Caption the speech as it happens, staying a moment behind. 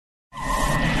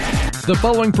The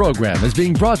following program is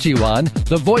being brought to you on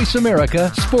the Voice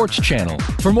America Sports Channel.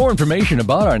 For more information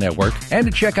about our network and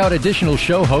to check out additional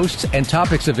show hosts and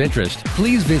topics of interest,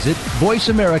 please visit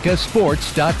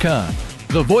voiceamericasports.com.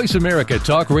 The Voice America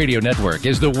Talk Radio Network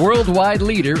is the worldwide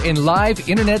leader in live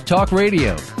Internet talk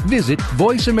radio. Visit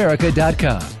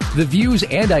voiceamerica.com. The views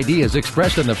and ideas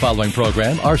expressed on the following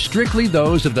program are strictly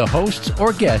those of the hosts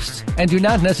or guests and do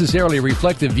not necessarily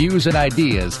reflect the views and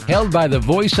ideas held by the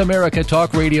Voice America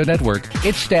Talk Radio Network,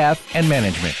 its staff, and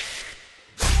management.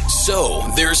 So,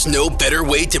 there's no better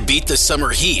way to beat the summer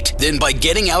heat than by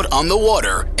getting out on the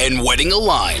water and wetting a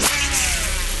line.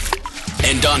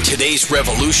 And on today's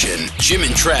Revolution, Jim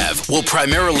and Trav will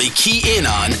primarily key in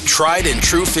on tried and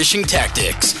true fishing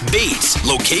tactics, baits,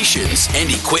 locations, and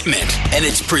equipment. And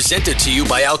it's presented to you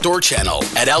by Outdoor Channel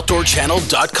at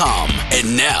OutdoorChannel.com.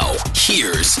 And now,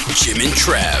 here's Jim and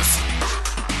Trav.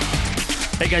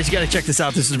 Hey guys, you got to check this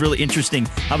out. This is really interesting.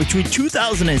 Between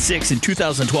 2006 and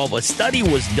 2012, a study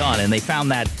was done, and they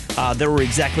found that there were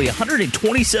exactly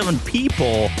 127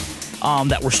 people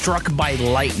that were struck by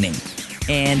lightning.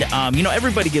 And,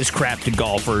 everybody gives crap to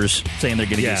golfers saying they're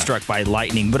going to get struck by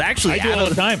lightning. But actually, I do it all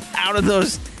the time. Out of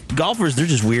those golfers, they're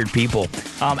just weird people.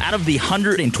 Out of the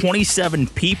 127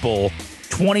 people,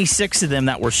 26 of them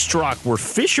that were struck were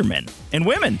fishermen and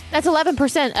women. That's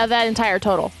 11% of that entire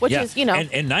total, which is,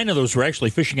 And 9 of those were actually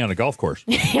fishing on a golf course.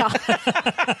 Yeah.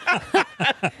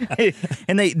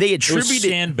 And they attributed... It was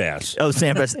sand bass. Oh,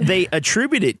 sand bass. They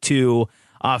attribute it to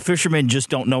fishermen just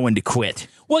don't know when to quit.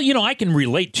 Well, I can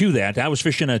relate to that. I was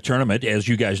fishing a tournament. As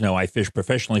you guys know, I fished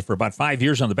professionally for about 5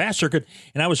 years on the bass circuit,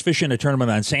 and I was fishing a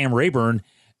tournament on Sam Rayburn,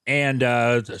 and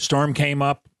a storm came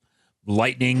up.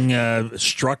 Lightning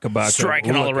struck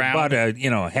striking all around.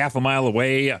 About half a mile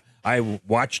away. I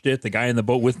watched it. The guy in the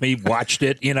boat with me watched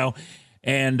it,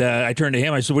 and I turned to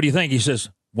him. I said, "What do you think?" He says,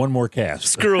 "One more cast."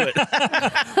 Screw it.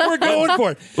 We're going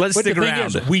for it. Let's stick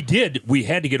around. We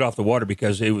had to get off the water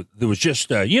because there was just,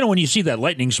 when you see that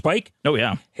lightning spike. Oh,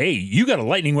 yeah. Hey, you got a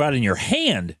lightning rod in your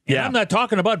hand. And Yeah. I'm not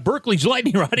talking about Berkeley's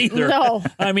lightning rod either. No.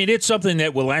 I mean, it's something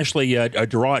that will actually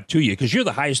draw it to you because you're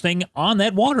the highest thing on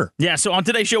that water. Yeah, so on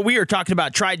today's show, we are talking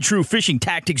about tried and true fishing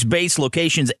tactics, base,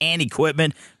 locations, and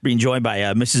equipment. Being joined by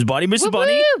Mrs. Bunny. Mrs. Woo-woo.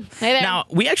 Bunny. Hey there. Now,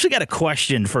 we actually got a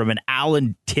question from an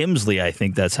Alan Timsley, I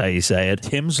think that's how you say it.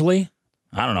 Timsley?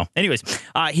 I don't know. Anyways,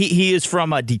 he is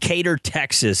from Decatur,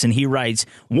 Texas, and he writes,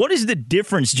 what is the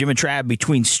difference, Jim and Trav,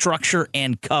 between structure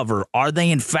and cover? Are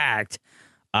they, in fact,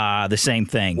 the same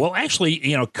thing? Well,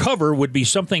 actually, cover would be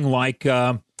something like,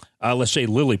 let's say,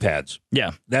 lily pads.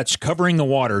 Yeah. That's covering the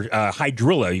water.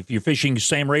 Hydrilla, if you're fishing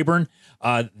Sam Rayburn,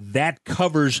 that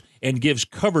covers and gives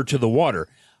cover to the water.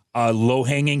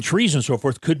 Low-hanging trees and so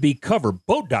forth could be cover.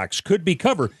 Boat docks could be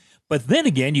cover. But then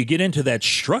again, you get into that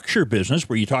structure business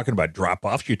where you're talking about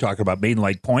drop-offs, you're talking about main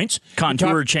lake points.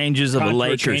 Contour changes of a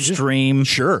lake or stream.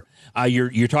 Sure.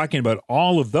 You're talking about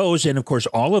all of those, and of course,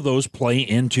 all of those play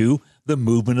into the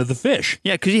movement of the fish.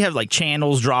 Yeah, because you have like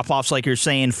channels, drop-offs, like you're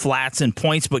saying, flats and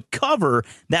points, but cover,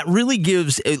 that really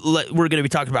gives, we're going to be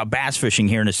talking about bass fishing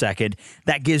here in a second,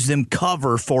 that gives them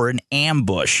cover for an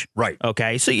ambush. Right.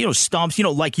 Okay, so, stumps,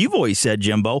 like you've always said,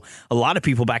 Jimbo, a lot of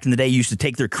people back in the day used to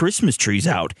take their Christmas trees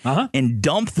out and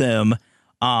dump them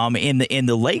in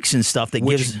the lakes and stuff that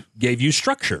gave you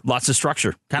structure. Lots of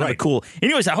structure. Kind of a cool.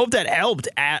 Anyways, I hope that helped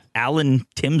Alan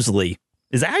Timsley.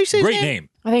 Is that how you say his Great name.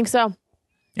 I think so.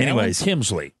 Anyways, Alan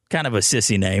Timsley. Kind of a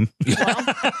sissy name.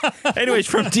 Anyways,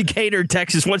 from Decatur,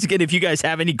 Texas. Once again, if you guys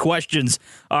have any questions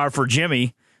for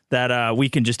Jimmy that we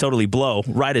can just totally blow,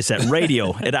 write us at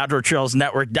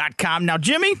radio@OutdoorTrailsNetwork.com. Now,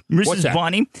 Jimmy, Mrs.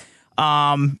 Bunny,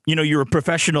 you're a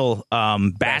professional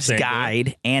bass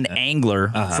guide and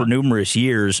angler for numerous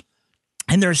years.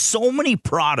 And there's so many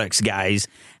products, guys,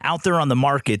 out there on the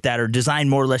market that are designed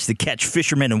more or less to catch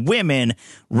fishermen and women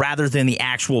rather than the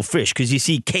actual fish. Because you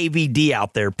see KVD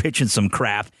out there pitching some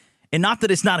crap. And not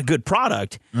that it's not a good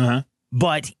product,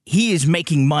 but he is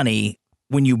making money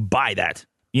when you buy that.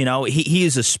 He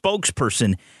is a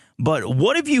spokesperson. But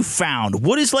what have you found?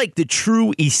 What is like the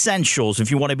true essentials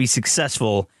if you want to be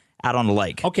successful out on the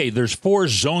lake? Okay, there's 4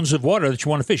 zones of water that you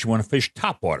want to fish. You want to fish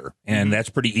top water, and that's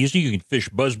pretty easy. You can fish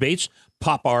buzzbaits,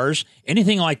 pop-Rs,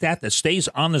 anything like that stays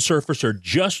on the surface or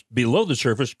just below the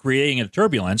surface, creating a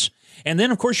turbulence. And then,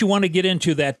 of course, you want to get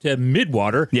into that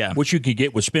mid-water, which you could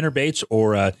get with spinnerbaits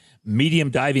or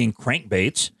medium diving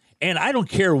crankbaits. And I don't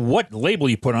care what label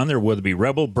you put on there, whether it be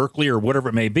Rebel, Berkeley, or whatever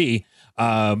it may be,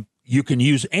 you can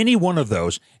use any one of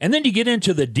those. And then you get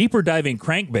into the deeper diving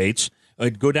crankbaits,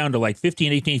 go down to like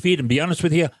 15, 18 feet. And be honest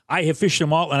with you, I have fished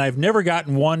them all, and I've never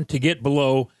gotten one to get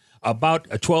below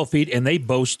about 12 feet, and they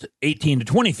boast 18 to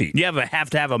 20 feet. You have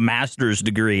to have a master's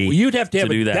degree. Well, you'd have to have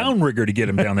a do that. downrigger to get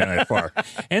them down there that far.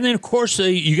 And then, of course,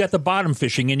 you got the bottom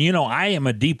fishing. And, I am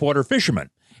a deep water fisherman.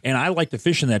 And I like to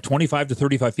fish in that 25 to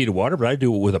 35 feet of water, but I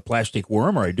do it with a plastic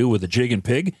worm or I do it with a jig and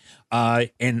pig.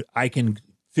 And I can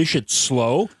fish it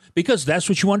slow because that's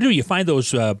what you want to do. You find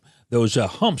those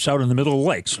humps out in the middle of the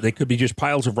lakes. They could be just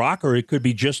piles of rock or it could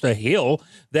be just a hill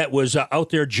that was out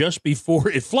there just before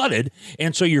it flooded.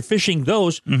 And so you're fishing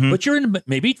those, but you're in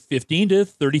maybe 15 to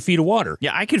 30 feet of water.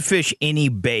 Yeah, I could fish any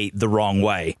bait the wrong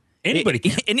way.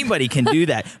 Anybody can do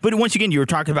that. But once again, you were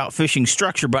talking about fishing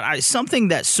structure, but something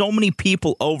that so many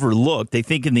people overlook. They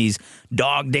think in these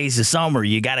dog days of summer,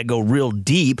 you got to go real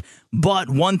deep. But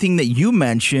one thing that you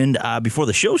mentioned before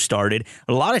the show started,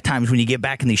 a lot of times when you get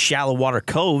back in these shallow water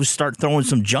coves, start throwing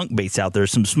some junk baits out there,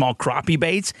 some small crappie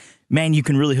baits. Man, you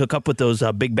can really hook up with those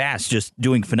big bass just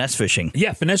doing finesse fishing.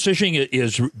 Yeah, finesse fishing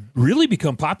is really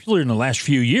become popular in the last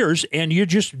few years, and you're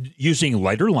just using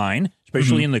lighter line,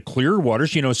 especially in the clear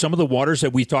waters. Some of the waters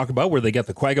that we talk about where they got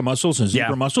the quagga mussels and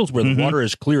zebra mussels, where the water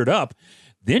is cleared up,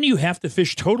 then you have to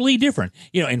fish totally different.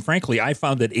 And frankly, I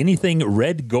found that anything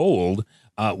red gold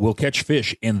will catch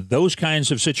fish in those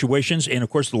kinds of situations. And, of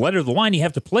course, the lighter the line, you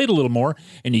have to play it a little more.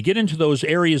 And you get into those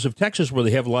areas of Texas where they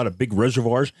have a lot of big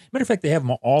reservoirs. Matter of fact, they have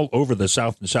them all over the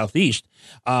south and southeast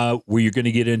where you're going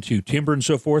to get into timber and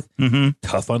so forth.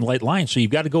 Tough on light line. So you've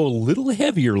got to go a little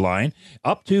heavier line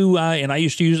up to, and I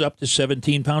used to use up to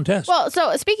 17-pound test. Well,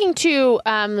 so speaking to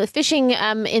fishing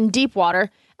in deep water,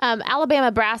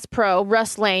 Alabama Bass Pro,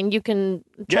 Russ Lane, you can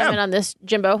chime in on this,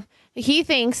 Jimbo. He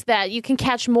thinks that you can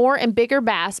catch more and bigger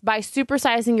bass by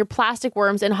supersizing your plastic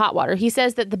worms in hot water. He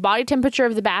says that the body temperature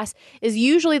of the bass is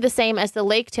usually the same as the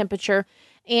lake temperature.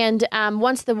 And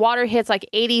once the water hits like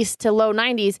 80s to low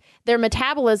 90s, their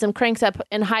metabolism cranks up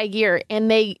in high gear and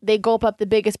they gulp up the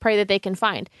biggest prey that they can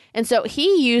find. And so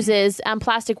he uses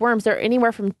plastic worms that are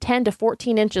anywhere from 10 to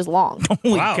 14 inches long.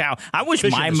 Holy cow. I wish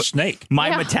my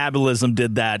metabolism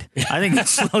did that. I think it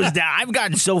slows down. I've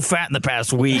gotten so fat in the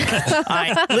past week.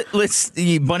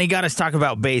 Bunny got us talk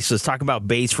about baits. Let's talk about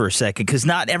baits for a second because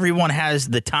not everyone has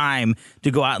the time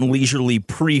to go out and leisurely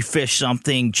pre-fish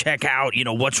something, check out,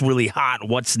 what's really hot,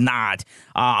 what's not.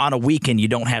 On a weekend, you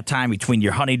don't have time between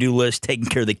your honey-do list, taking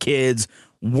care of the kids,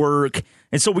 work.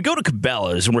 And so we go to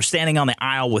Cabela's, and we're standing on the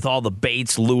aisle with all the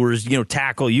baits, lures,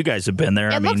 tackle. You guys have been there.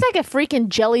 It looks like a freaking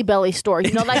Jelly Belly store.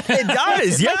 Like it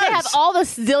does, yes. Like they have all the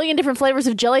zillion different flavors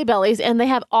of Jelly Bellies, and they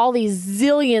have all these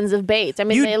zillions of baits. I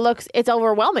mean, it's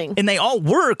overwhelming. And they all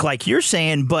work, like you're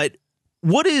saying, but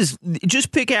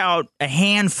just pick out a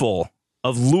handful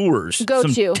of lures,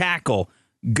 some tackle,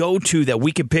 go-to that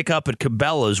we could pick up at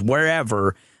Cabela's,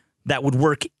 wherever, that would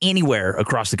work anywhere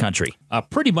across the country.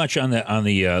 Pretty much on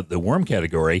the worm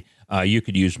category, you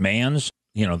could use Mann's.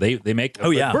 They make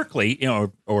Berkeley,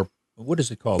 or what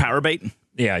is it called? Power bait.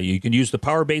 Yeah, you can use the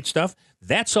power bait stuff.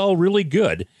 That's all really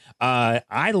good.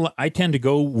 I tend to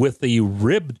go with the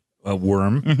ribbed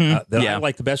worm that I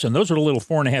like the best, and those are a little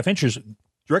 4.5 inches,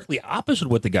 directly opposite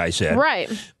what the guy said.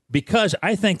 Right. Because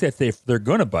I think that if they're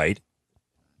going to bite,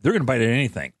 they're going to bite at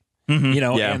anything.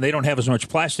 And they don't have as much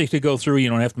plastic to go through. You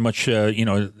don't have much,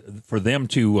 for them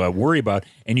to worry about.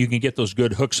 And you can get those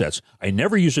good hook sets. I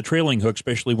never use a trailing hook,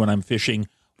 especially when I'm fishing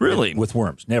with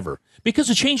worms. Never. Because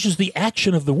it changes the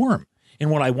action of the worm.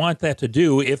 And what I want that to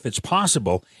do, if it's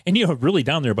possible, and really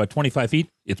down there about 25 feet,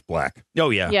 it's black. Oh,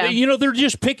 yeah. They're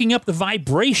just picking up the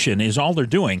vibration is all they're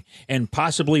doing. And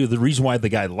possibly the reason why the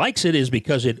guy likes it is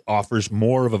because it offers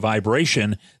more of a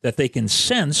vibration that they can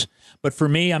sense. But for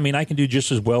me, I can do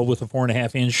just as well with a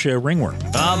 4.5-inch ringworm.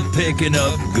 I'm picking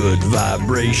up good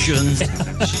vibrations.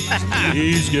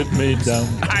 Please get me down.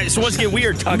 All right, so once again, we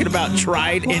are talking about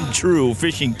tried and true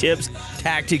fishing tips,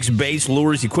 tactics, baits,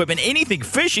 lures, equipment, anything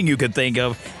fishing you could think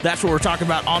of. That's what we're talking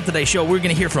about on today's show. We're going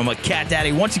to hear from a cat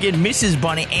daddy. Once again, Mrs.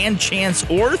 Bunny and Chance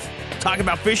Orth talking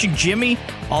about fishing. Jimmy,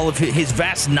 all of his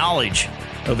vast knowledge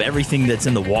of everything that's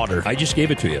in the water. I just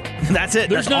gave it to you. That's it.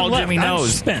 That's all Jimmy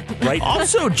knows. Spent, right?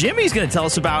 Also, Jimmy's going to tell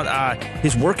us about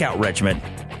his workout regimen.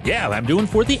 Yeah, I'm doing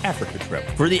for the Africa trip.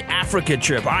 For the Africa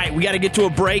trip. All right, we got to get to a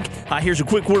break. Here's a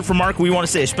quick word from Mark. We want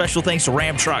to say a special thanks to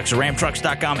Ram Trucks,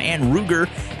 RamTrucks.com, and Ruger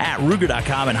at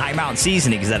Ruger.com, and High Mountain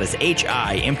Seasonings, that is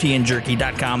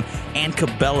HIMTNJerky.com, and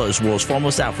Cabela's, world's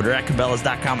foremost outfitter at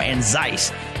Cabela's.com, and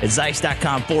Zeiss at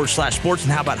Zeiss.com/sports.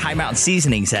 And how about High Mountain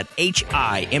Seasonings at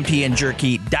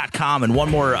HIMTNJerky.com, and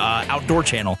one more outdoor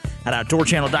channel, at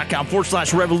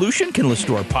outdoorchannel.com/revolution. Can listen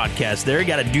to our podcast there. You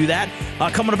got to do that.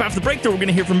 Coming up after the break, though, we're going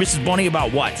to hear from Mrs. Bunny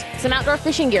about what? Some outdoor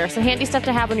fishing gear, some handy stuff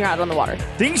to have when you're out on the water.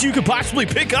 Things you could possibly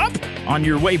pick up on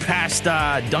your way past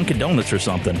Dunkin' Donuts or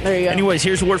something. There you go. Anyways,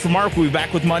 here's a word from Mark. We'll be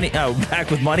back with money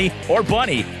or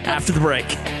Bunny after the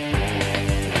break.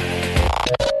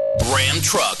 Ram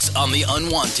trucks on the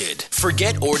unwanted.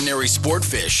 Forget ordinary sport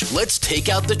fish. Let's take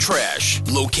out the trash.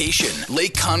 Location,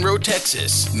 Lake Conroe,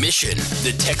 Texas. Mission,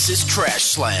 the Texas Trash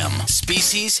Slam.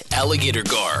 Species, alligator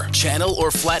gar, channel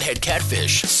or flathead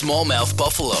catfish, smallmouth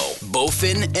buffalo,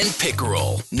 bowfin, and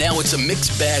pickerel. Now it's a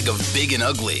mixed bag of big and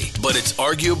ugly, but it's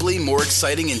arguably more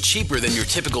exciting and cheaper than your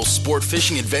typical sport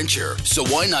fishing adventure. So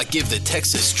why not give the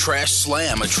Texas Trash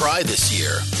Slam a try this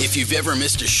year? If you've ever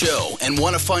missed a show and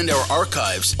want to find our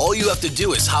archives, all you have to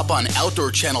do is hop on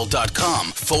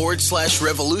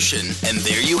outdoorchannel.com/revolution, and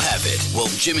there you have it. Well,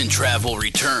 Jim and Trav will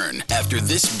return after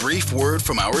this brief word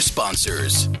from our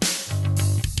sponsors.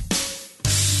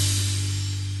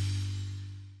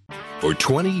 For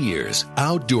 20 years,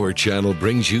 Outdoor Channel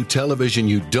brings you television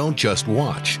you don't just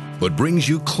watch, but brings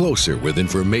you closer with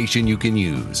information you can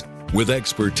use. With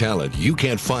expert talent you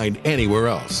can't find anywhere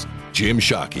else. Jim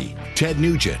Shockey, Ted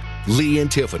Nugent, Lee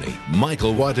and Tiffany,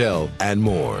 Michael Waddell, and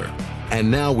more. And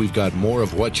now we've got more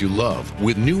of what you love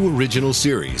with new original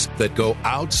series that go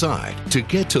outside to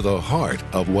get to the heart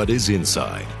of what is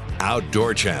inside.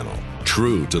 Outdoor Channel,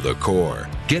 true to the core.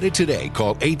 Get it today.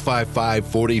 Call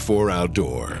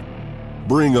 855-44-OUTDOOR.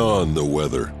 Bring on the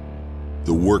weather,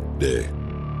 the workday,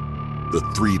 the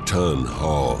 3-ton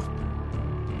haul,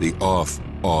 the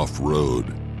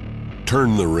off-road.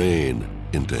 Turn the rain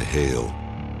into hail,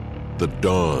 the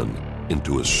dawn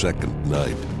into a second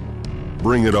night.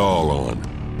 Bring it all on,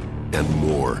 and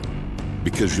more,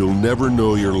 because you'll never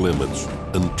know your limits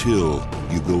until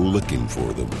you go looking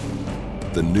for them.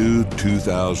 The new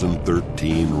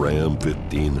 2013 Ram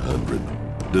 1500,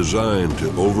 designed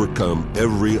to overcome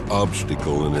every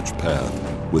obstacle in its path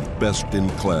with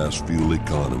best-in-class fuel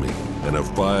economy and a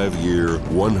 5-year,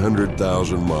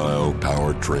 100,000-mile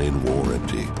powertrain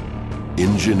warranty.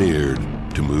 Engineered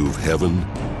to move heaven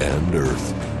and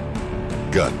earth.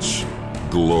 Guts,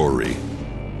 glory,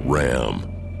 Ram.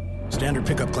 Standard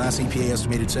pickup class, EPA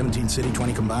estimated 17 city,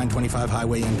 20 combined, 25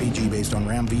 highway MPG based on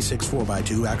Ram V6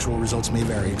 4x2. Actual results may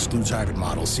vary. Excludes hybrid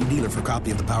models. See dealer for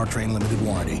copy of the powertrain limited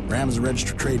warranty. Ram is a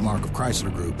registered trademark of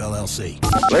Chrysler Group, LLC.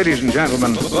 Ladies and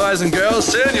gentlemen, boys and girls,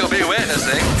 soon you'll be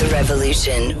witnessing The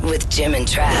Revolution with Jim and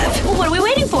Trav. Well, what are we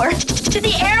waiting for? To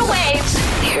the airwaves.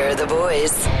 Here are the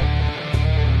boys.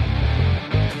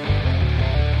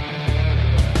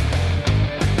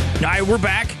 All right, we're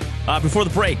back. Before the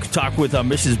break, talk with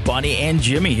Mrs. Bunny and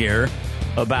Jimmy here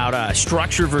about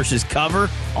structure versus cover.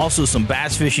 Also, some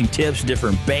bass fishing tips,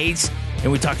 different baits.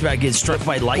 And we talked about getting struck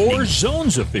by lightning. 4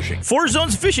 zones of fishing. 4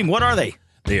 zones of fishing. What are they?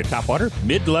 They are top water,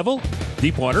 mid-level,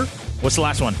 deep water. What's the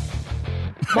last one?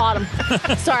 Bottom.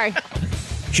 Sorry.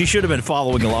 She should have been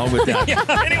following along with that.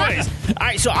 Anyways, all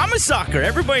right, so I'm a sucker.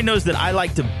 Everybody knows that I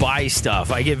like to buy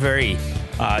stuff. I get very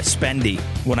spendy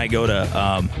when I go to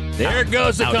there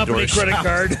goes the company credit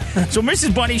card. So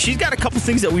Mrs. Bunny, she's got a couple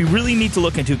things that we really need to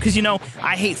look into because, you know,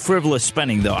 I hate frivolous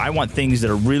spending, though. I want things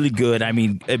that are really good. I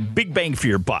mean, a big bang for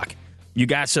your buck. You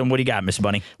got some. What do you got, Miss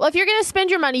Bunny? Well, if you're going to spend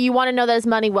your money, you want to know that it's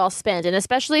money well spent, and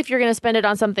especially if you're going to spend it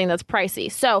on something that's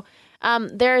pricey. So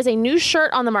there is a new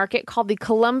shirt on the market called the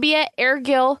Columbia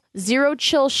Airgill Zero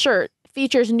Chill shirt.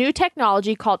 Features new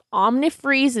technology called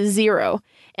OmniFreeze Zero,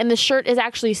 and the shirt is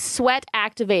actually sweat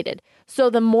activated. So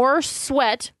the more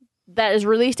sweat that is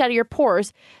released out of your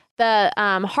pores, the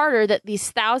harder that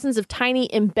these thousands of tiny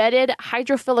embedded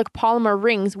hydrophilic polymer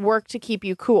rings work to keep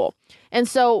you cool. And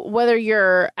so whether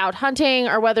you're out hunting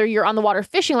or whether you're on the water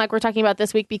fishing like we're talking about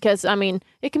this week, because, I mean,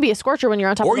 it can be a scorcher when you're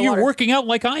on top of the water. Or you're working out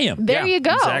like I am. There you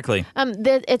go. Exactly.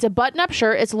 It's a button-up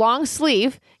shirt. It's long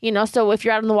sleeve, you know, so if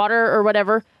you're out in the water or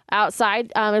whatever,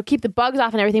 outside, it'll keep the bugs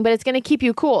off and everything, but it's going to keep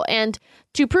you cool. And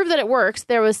to prove that it works,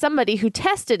 there was somebody who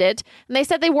tested it, and they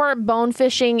said they were bone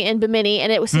fishing in Bimini,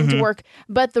 and it seemed to work.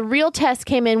 But the real test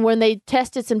came in when they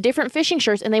tested some different fishing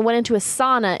shirts, and they went into a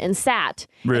sauna and sat.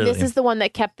 Really? And this is the one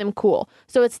that kept them cool.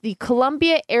 So it's the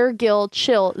Columbia Airgill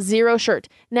Chill Zero shirt.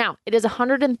 Now, it is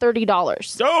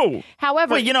 $130. Oh!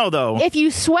 However, well, you know, though, if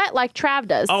you sweat like Trav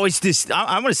does. Oh, it's just,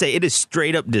 I'm going to say it is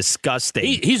straight up disgusting.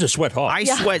 He's a sweat hog. I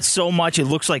sweat so much, it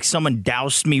looks like someone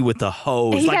doused me with a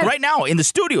hose. Like right now in the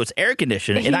studio, it's air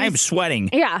conditioned, and I am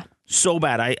sweating. Yeah. so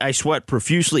bad. I sweat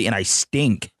profusely and I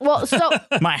stink. Well, so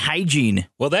my hygiene.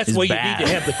 Well, that's why you need to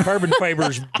have the carbon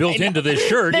fibers built into this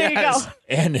shirt. There you go.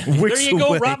 And there you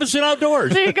go, Robinson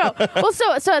Outdoors. There you go. Well,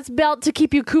 so it's built to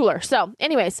keep you cooler. So,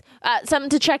 anyways, something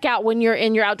to check out when you're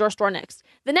in your outdoor store next.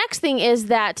 The next thing is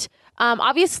that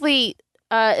obviously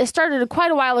it started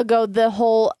quite a while ago, the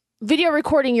whole video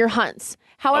recording your hunts.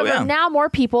 However, now more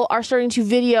people are starting to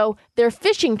video their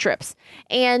fishing trips.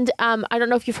 And I don't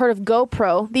know if you've heard of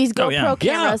GoPro. These GoPro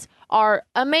cameras are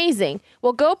amazing.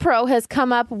 Well, GoPro has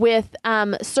come up with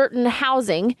certain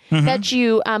housing that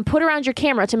you put around your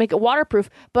camera to make it waterproof,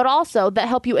 but also that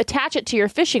help you attach it to your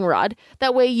fishing rod.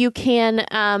 That way you can...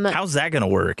 How's that going to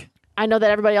work? I know that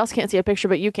everybody else can't see a picture,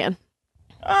 but you can.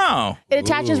 Oh. It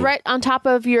attaches right on top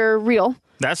of your reel.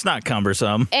 That's not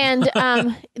cumbersome. And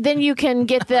then you can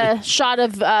get the shot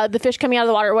of the fish coming out of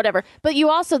the water or whatever. But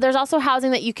there's also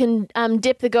housing that you can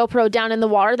dip the GoPro down in the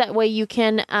water. That way you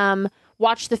can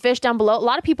watch the fish down below. A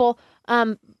lot of people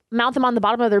mount them on the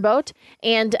bottom of their boat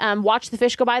and watch the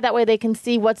fish go by. That way they can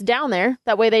see what's down there.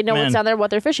 That way they know what's down there,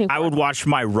 what they're fishing for. I would watch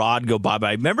my rod go by.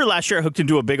 Remember last year I hooked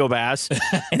into a big old bass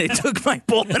and it took my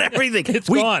pole and everything. It's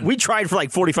gone. We tried for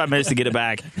like 45 minutes to get it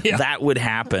back. That would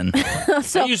happen.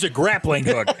 I used a grappling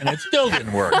hook and it still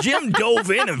didn't work. Jim dove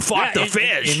in and fought the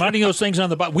fish. And minding those things on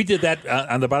the bottom. We did that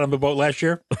on the bottom of the boat last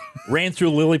year. Ran through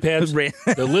lily pads. The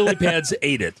lily pads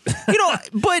ate it.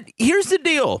 But here's the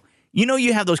deal.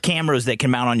 You have those cameras that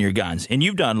can mount on your guns, and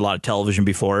you've done a lot of television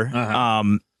before.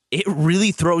 It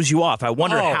really throws you off. I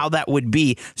wonder how that would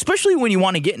be, especially when you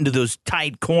want to get into those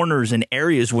tight corners and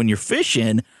areas when you're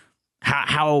fishing.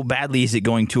 How badly is it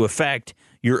going to affect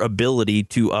your ability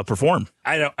to perform?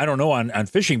 I don't know on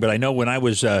fishing, but I know when I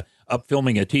was up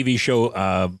filming a TV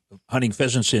show hunting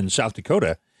pheasants in South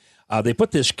Dakota, they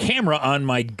put this camera on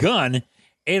my gun.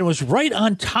 And it was right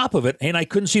on top of it, and I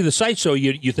couldn't see the sight, so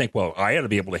you think, well, I ought to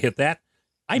be able to hit that.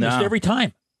 I missed every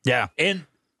time. Yeah. And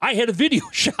I had a video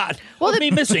shot of me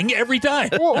missing every time.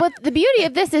 Well, the beauty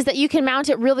of this is that you can mount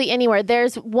it really anywhere.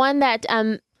 There's one that...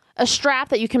 a strap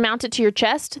that you can mount it to your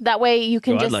chest. That way you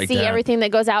can just see everything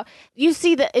that goes out. You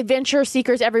see the adventure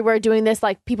seekers everywhere doing this,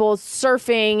 like people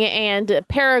surfing and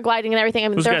paragliding and everything. I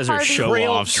mean, those they're guys hardy. are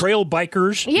show-offs. Trail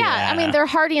bikers. Yeah, I mean, they're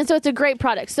hardy, and so it's a great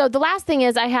product. So the last thing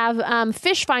is I have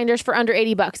fish finders for under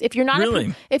 $80. If you're not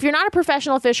if you're not a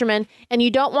professional fisherman and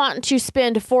you don't want to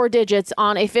spend 4 digits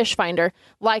on a fish finder,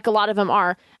 like a lot of them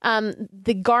are,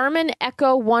 the Garmin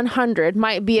Echo 100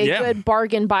 might be a good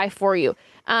bargain buy for you.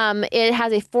 It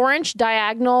has a 4-inch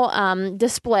diagonal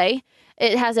display.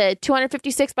 It has a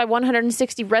 256 by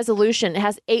 160 resolution. It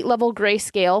has 8-level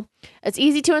grayscale. It's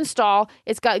easy to install.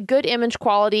 It's got good image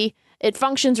quality. It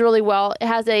functions really well. It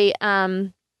has a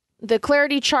the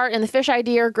clarity chart and the fish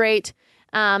ID are great.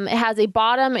 It has a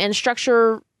bottom and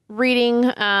structure reading.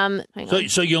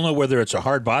 So you'll know whether it's a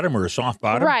hard bottom or a soft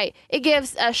bottom? Right. It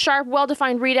gives sharp,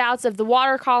 well-defined readouts of the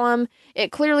water column.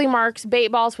 It clearly marks bait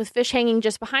balls with fish hanging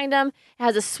just behind them. It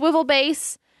has a swivel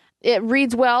base. It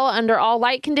reads well under all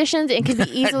light conditions. It can be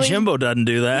easily... Jimbo doesn't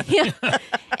do that.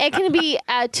 It can be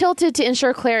tilted to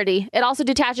ensure clarity. It also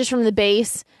detaches from the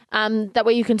base. That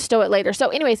way you can stow it later. So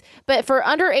anyways, but for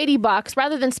under $80,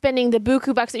 rather than spending the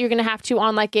buku bucks that you're going to have to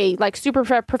on like a super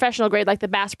professional grade like the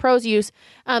Bass Pros use,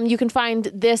 you can find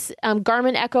this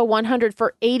Garmin Echo 100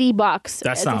 for $80.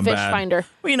 That's as not a fish bad. finder.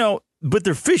 Well, but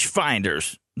they're fish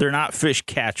finders. They're not fish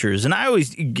catchers. And I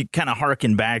always kind of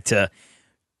harken back to,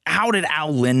 how did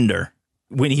Al Linder,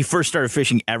 when he first started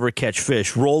fishing, ever catch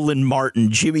fish? Roland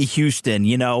Martin, Jimmy Houston,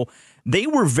 they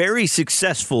were very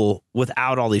successful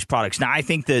without all these products. Now, I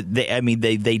think that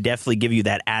they definitely give you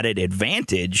that added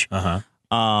advantage. But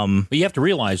you have to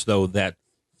realize, though, that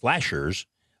flashers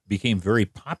became very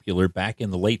popular back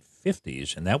in the late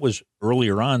 50s, and that was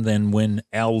earlier on than when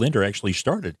Al Linder actually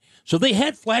started. So they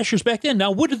had flashers back then.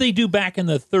 Now, what did they do back in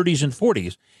the 30s and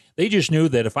 40s? They just knew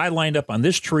that if I lined up on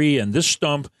this tree and this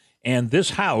stump and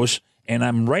this house, and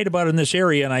I'm right about in this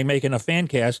area, and I make enough fan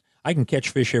casts, I can catch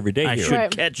fish every day I here.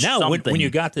 should catch now, something. when you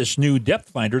got this new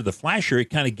depth finder, the flasher, it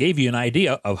kind of gave you an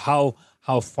idea of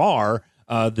how far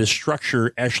this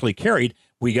structure actually carried.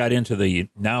 We got into the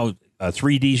now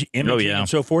 3D imaging and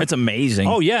so forth. It's amazing.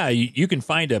 Oh, yeah. You can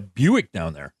find a Buick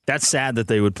down there. That's sad that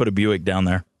they would put a Buick down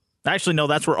there. Actually, no,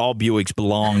 that's where all Buicks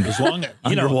belong. As long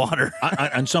underwater.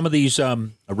 On some of these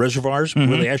reservoirs where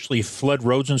they actually flood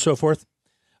roads and so forth,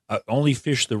 only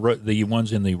fish the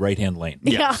ones in the right-hand lane.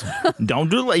 Yes.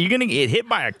 Don't do that. You're going to get hit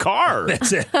by a car.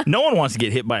 That's it. No one wants to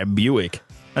get hit by a Buick.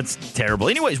 That's terrible.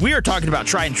 Anyways, we are talking about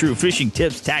tried and true fishing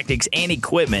tips, tactics, and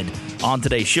equipment on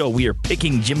today's show. We are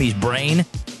picking Jimmy's brain.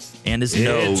 and his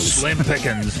nose. Slim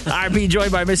pickings. I'm being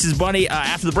joined by Mrs. Bunny.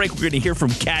 After the break, we're going to hear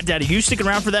from Cat Daddy. You sticking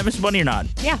around for that, Mrs. Bunny, or not?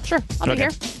 Yeah, sure. I'll be here.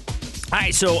 All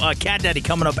right, so Cat Daddy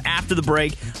coming up after the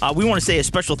break. We want to say a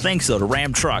special thanks, though, to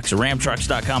Ram Trucks at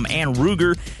ramtrucks.com and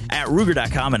Ruger at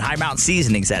ruger.com and High Mountain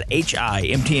Seasonings at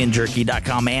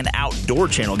HIMTNjerky.com and Outdoor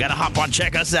Channel. Got to hop on,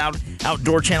 check us out,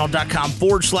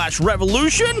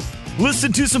 outdoorchannel.com/revolution.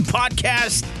 Listen to some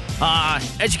podcasts.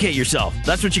 Educate yourself.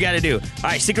 That's what you got to do. All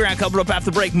right, stick around. Coming up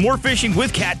after the break. More fishing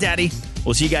with Cat Daddy.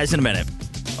 We'll see you guys in a minute.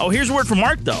 Oh, here's a word from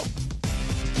Mark, though.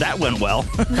 That went well.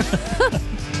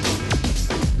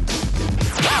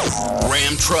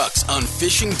 Ram Trucks on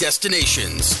fishing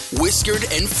destinations, Whiskered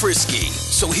and Frisky.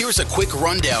 So here's a quick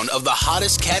rundown of the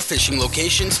hottest catfishing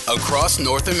locations across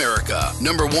North America.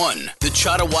 Number 1, the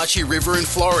Chattahoochee River in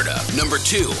Florida. Number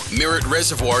 2, Merritt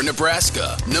Reservoir,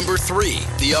 Nebraska. Number 3,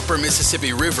 the Upper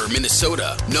Mississippi River,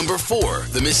 Minnesota. Number 4,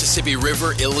 the Mississippi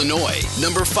River, Illinois.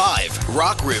 Number 5,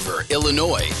 Rock River,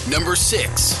 Illinois. Number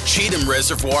 6, Cheatham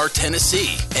Reservoir,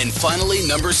 Tennessee. And finally,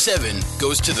 number 7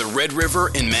 goes to the Red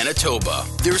River in Manitoba.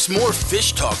 There's more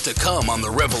fish talk to come on The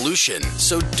Revolution,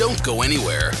 so don't go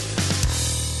anywhere.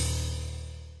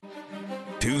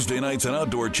 Tuesday nights on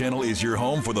Outdoor Channel is your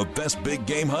home for the best big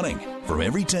game hunting. From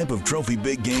every type of trophy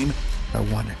big game, I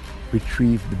want to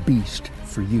retrieve the beast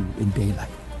for you in daylight,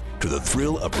 to the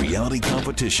thrill of reality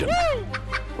competition.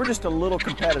 We're just a little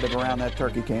competitive around that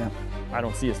turkey camp. I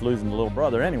don't see us losing the little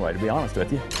brother anyway, to be honest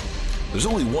with you. There's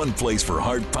only one place for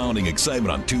heart-pounding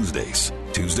excitement on Tuesdays.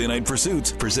 Tuesday Night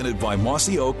Pursuits, presented by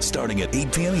Mossy Oak, starting at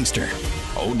 8 p.m. Eastern.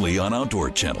 Only on Outdoor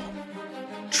Channel.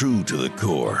 True to the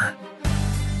core.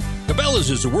 Cabela's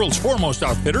is the world's foremost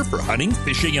outfitter for hunting,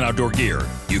 fishing, and outdoor gear.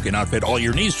 You can outfit all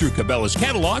your needs through Cabela's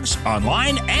catalogs,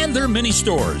 online, and their mini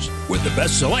stores. With the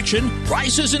best selection,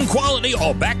 prices, and quality,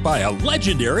 all backed by a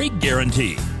legendary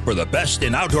guarantee. For the best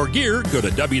in outdoor gear, go to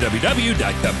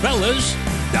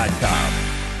www.cabela's.com.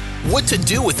 What to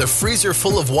do with a freezer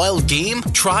full of wild game?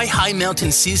 Try High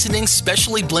Mountain Seasoning's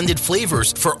specially blended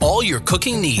flavors for all your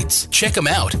cooking needs. Check them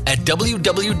out at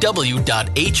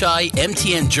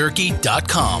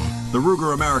www.HIMTNjerky.com. The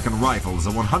Ruger American Rifle is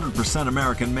a 100%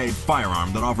 American-made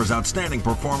firearm that offers outstanding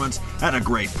performance at a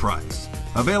great price.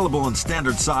 Available in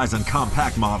standard size and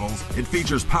compact models, it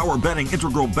features power-bending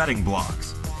integral bedding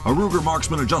blocks, a Ruger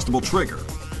Marksman adjustable trigger,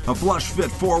 a flush-fit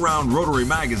 4-round rotary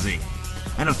magazine,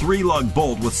 and a 3-lug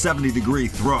bolt with 70-degree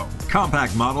throw.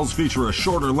 Compact models feature a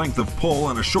shorter length of pull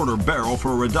and a shorter barrel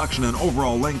for a reduction in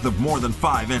overall length of more than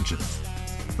 5 inches.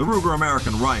 The Ruger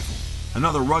American Rifle,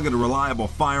 another rugged, reliable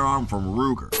firearm from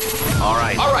Ruger. All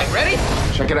right, ready?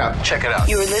 Check it out.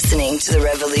 You're listening to The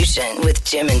Revolution with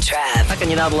Jim and Trav. How can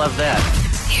you not love that?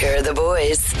 Here are the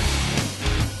boys.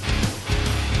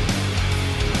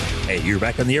 Hey, you're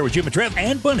back on the air with Jim and Trev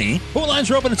and Bunny. Phone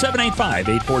lines are open at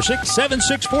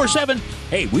 785-846-7647.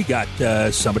 Hey, we got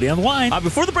somebody on the line.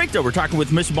 Before the break, though, we're talking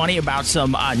with Miss Bunny about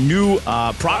some new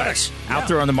products out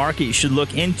there on the market you should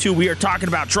look into. We are talking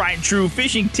about tried and true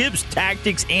fishing tips,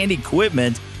 tactics, and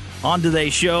equipment on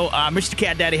today's show. Mr.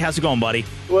 Cat Daddy, how's it going, buddy?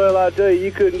 Well, I tell you,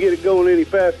 you couldn't get it going any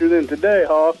faster than today,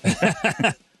 Hoss.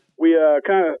 We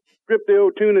kind of stripped the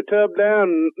old tuna tub down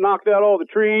and knocked out all the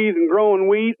trees and growing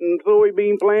wheat and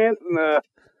soybean plants and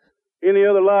any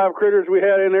other live critters we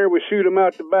had in there. We shoot them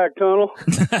out the back tunnel.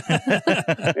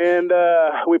 And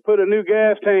we put a new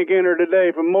gas tank in her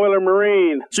today from Moyler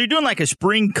Marine. So you're doing like a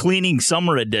spring cleaning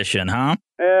summer edition, huh?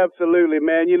 Absolutely,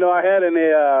 man. You know, I had an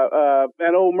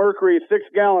old Mercury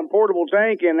 6-gallon portable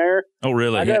tank in there. Oh,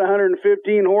 really? I got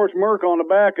 115 horse Merc on the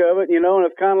back of it, you know, and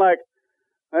it's kind of like,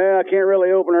 I can't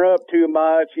really open her up too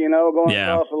much, you know, going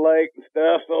across the lake and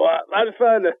stuff. So I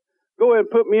decided to go ahead and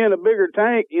put me in a bigger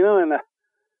tank, you know, and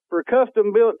for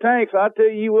custom-built tanks, I tell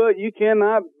you what, you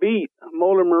cannot beat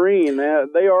Moyler Marine.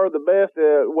 They are the best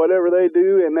at whatever they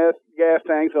do, and that's gas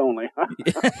tanks only.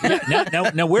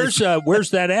 Now, where's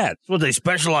that at? That's what they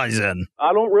specialize in.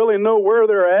 I don't really know where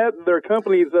they're at. Their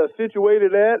company's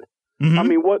situated at. Mm-hmm. I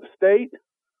mean, what state?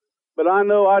 But I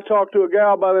know I talked to a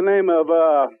gal by the name of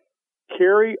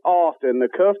Carrie Austin, the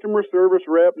customer service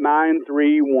rep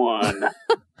 931.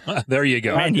 There you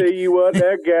go. I tell you what,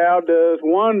 that gal does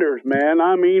wonders, man.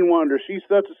 I mean wonders. She's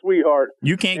such a sweetheart.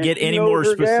 You can't get any more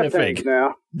specific.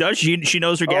 Now. Does she? She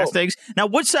knows her gas tanks. Now,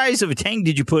 what size of a tank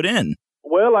did you put in?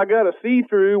 Well, I got a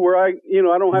see-through where I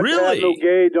don't have to have no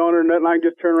gauge on her or nothing. I can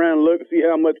just turn around and look and see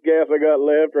how much gas I got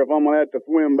left or if I'm going to have to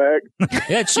swim back.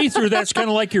 Yeah, see-through, that's kind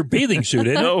of like your bathing suit,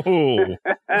 isn't it? Oh.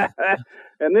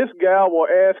 And this gal will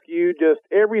ask you just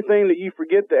everything that you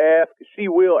forget to ask, she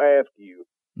will ask you.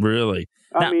 Really?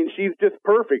 I mean, she's just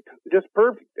perfect. Just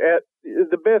perfect. At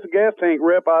the best gas tank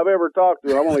rep I've ever talked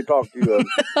to. I've only talked to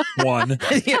one.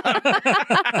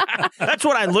 That's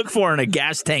what I look for in a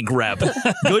gas tank rep.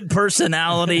 Good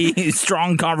personality,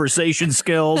 strong conversation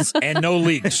skills. And no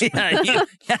leaks. I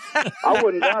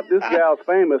wouldn't doubt this gal's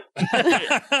famous.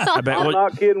 I'm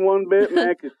not kidding one bit,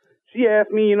 man, 'cause she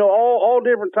asked me, all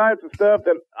different types of stuff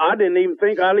that I didn't even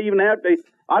think I'd even have to.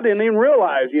 I didn't even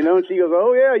realize, and she goes,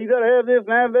 "Oh yeah, you got to have this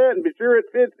and have that, and be sure it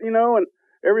fits, and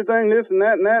everything, this and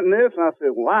that and that and this." And I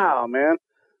said, "Wow, man!"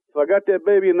 So I got that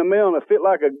baby in the mail, and it fit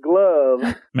like a glove.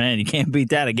 Man, you can't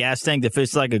beat that. A gas tank that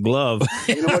fits like a glove.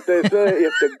 You know what they say?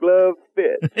 If the glove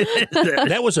fits.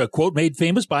 That was a quote made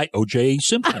famous by O.J.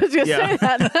 Simpson. I was going to say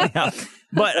that. Yeah.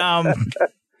 But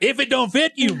if it don't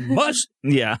fit, you must.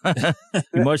 Yeah.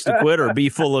 You must quit or be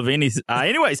full of any.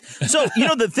 Anyways, so,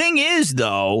 the thing is,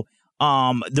 though,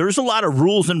 there's a lot of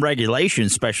rules and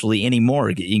regulations, especially anymore,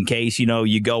 in case,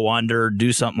 you go under,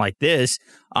 do something like this.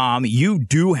 You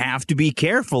do have to be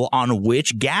careful on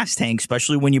which gas tank,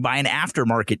 especially when you buy an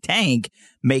aftermarket tank,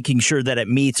 making sure that it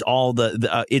meets all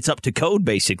it's up to code,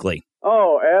 basically.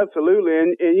 Oh, absolutely.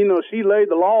 And she laid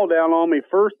the law down on me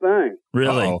first thing.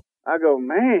 Really? Uh-oh. I go,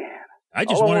 man. I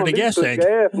just wanted a gas tank.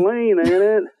 Gasoline, ain't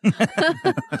it?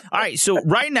 All right. So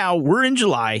right now we're in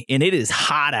July and it is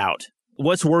hot out.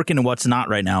 What's working and what's not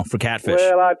right now for catfish?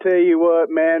 Well, I tell you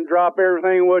what, man, drop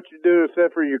everything what you do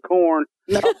except for your corn.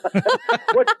 No.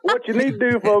 What you need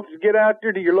to do, folks, is get out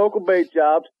there to your local bait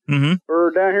shops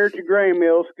or down here at your grain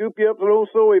mill, scoop you up some old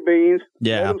soybeans,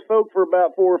 let them soak for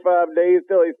about 4 or 5 days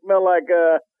till they smell like,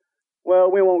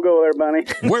 well, we won't go there, Bunny.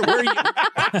 Where are you?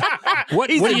 What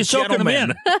are you soaking them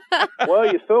in?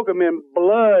 Well, you soak them in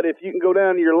blood. If you can go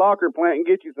down to your locker plant and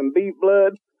get you some beef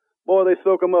blood, boy, they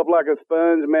soak them up like a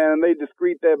sponge, man, and they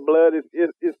discrete that blood.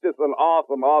 It's just an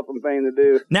awesome, awesome thing to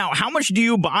do. Now, how much do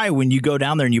you buy when you go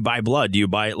down there and you buy blood? Do you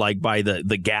buy it like by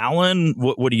the gallon?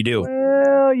 What do you do?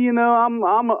 Well,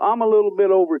 I'm a little bit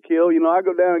overkill. I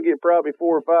go down and get probably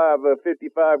 4 or 5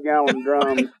 55-gallon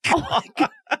drums. Oh my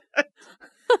God.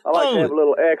 I like to have a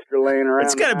little extra laying around.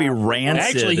 It's got to be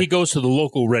rancid. Actually, he goes to the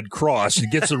local Red Cross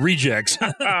and gets the rejects.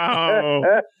 Oh.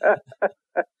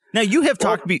 Now, you have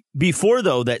talked before,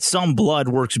 though, that some blood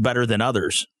works better than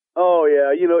others. Oh,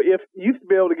 yeah. If you used to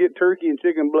be able to get turkey and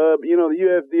chicken blood, but, the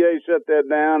USDA shut that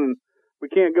down, and we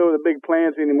can't go to the big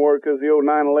plants anymore because the old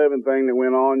 9/11 thing that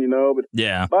went on, But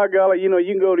yeah, by golly, you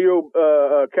can go to your old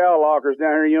cow lockers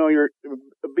down here, your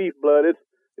beef blood.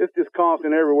 It's just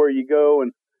constant everywhere you go,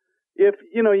 and if,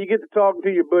 you get to talking to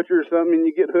your butcher or something and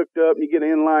you get hooked up and you get an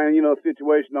inline,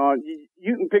 situation on,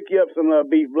 you can pick you up some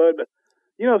beef blood. But,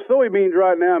 soybeans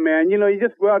right now, man, you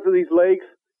just go out to these lakes,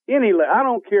 any lake, I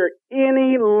don't care,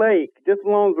 any lake, just as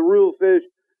long as the rule says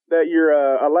that you're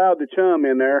allowed to chum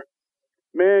in there.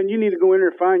 Man, you need to go in there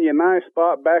and find you a nice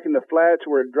spot back in the flats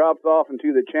where it drops off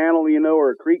into the channel,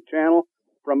 or a creek channel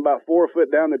from about 4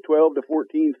 foot down to 12 to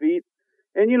 14 feet.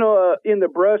 And, in the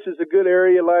brush is a good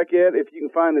area like that if you can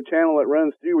find the channel that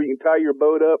runs through where you can tie your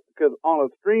boat up. Because on an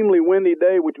extremely windy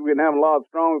day, which we've been having a lot of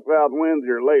strong south winds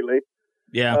here lately,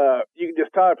 you can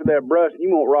just tie up to that brush and you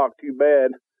won't rock too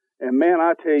bad. And, man,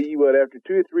 I tell you what, after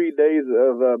 2 or 3 days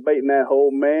of baiting that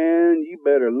hole, man, you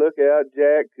better look out,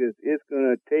 Jack, because it's going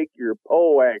to take your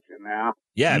pole action now.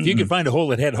 Yeah, if you could find a hole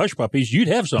that had hush puppies, you'd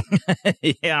have some.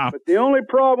 Yeah. But the only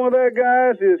problem with that,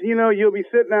 guys, is, you'll be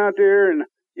sitting out there and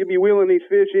you'll be wheeling these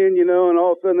fish in, and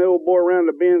all of a sudden the old boy around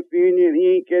the bend seeing you, and he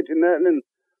ain't catching nothing. And,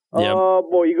 oh,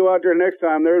 boy, you go out there next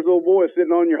time, there's old boy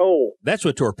sitting on your hole. That's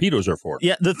what torpedoes are for.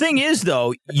 Yeah, the thing is,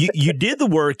 though, you did the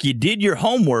work, you did your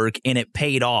homework, and it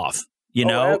paid off. You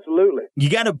know, absolutely. You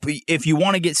got to, if you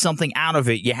want to get something out of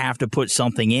it, you have to put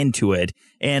something into it.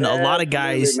 And a lot of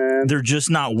guys, they're just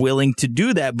not willing to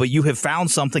do that. But you have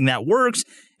found something that works.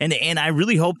 And I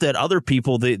really hope that other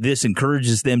people, this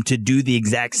encourages them to do the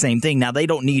exact same thing. Now, they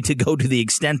don't need to go to the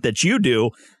extent that you do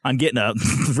on getting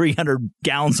 300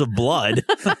 gallons of blood.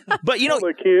 But, they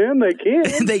can.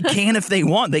 They can if they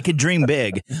want. They could dream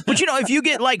big. But, if you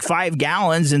get like 5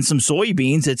 gallons and some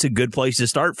soybeans, it's a good place to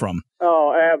start from.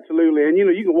 Oh, absolutely. And,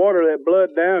 you can water that blood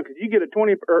down because you get a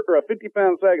 20 or a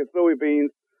 50-pound sack of soybeans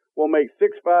will make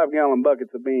 6 5-gallon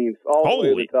buckets of beans all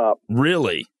the way to the top.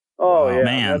 Really? Oh, yeah.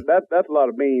 Man. That's a lot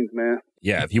of beans, man.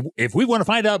 Yeah, if we want to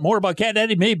find out more about Cat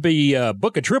Daddy, maybe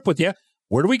book a trip with you,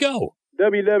 where do we go?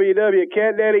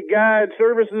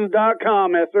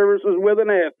 www.catdaddyguideservices.com. That services with an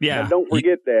S. Yeah. Now, don't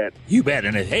forget that. You bet.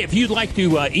 And hey, if you'd like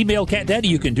to email Cat Daddy,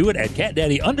 you can do it at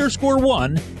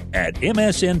catdaddy_1 at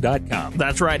msn.com.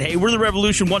 That's right. Hey, we're the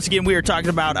Revolution. Once again, we are talking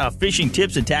about fishing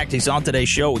tips and tactics on today's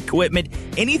show, equipment,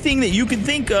 anything that you can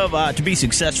think of to be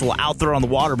successful out there on the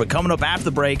water. But coming up after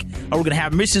the break, we're going to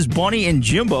have Mrs. Bunny and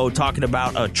Jimbo talking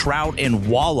about trout and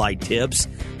walleye tips.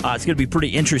 It's going to be pretty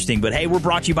interesting. But hey, we're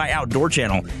brought to you by Outdoor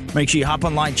Channel. Make sure you hop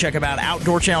online, check them out,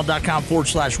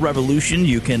 outdoorchannel.com/revolution.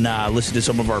 You can listen to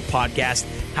some of our podcasts.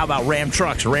 How about Ram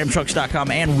Trucks,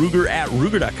 ramtrucks.com, and Ruger at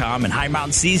Ruger.com, and High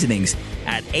Mountain Seasonings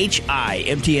at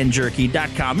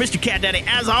HIMTNjerky.com. Mr. Cat Daddy,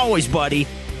 as always, buddy,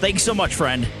 thanks so much,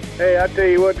 friend. Hey, I tell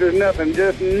you what, there's nothing,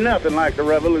 just nothing like the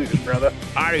Revolution, brother.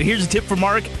 All right, here's a tip from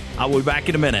Mark. I'll be back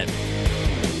in a minute.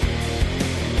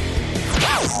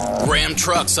 Ram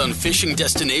Trucks on fishing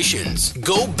destinations.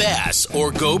 Go bass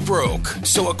or go broke.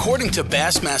 So according to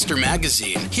Bassmaster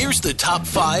Magazine, here's the top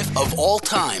 5 of all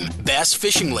time bass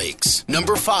fishing lakes.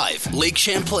 Number 5, Lake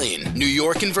Champlain, New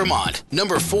York and Vermont.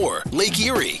 Number 4, Lake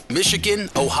Erie,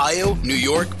 Michigan, Ohio, New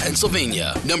York,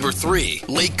 Pennsylvania. Number 3,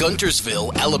 Lake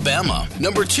Guntersville, Alabama.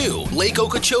 Number 2, Lake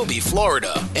Okeechobee,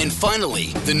 Florida. And finally,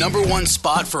 the number 1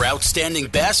 spot for outstanding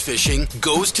bass fishing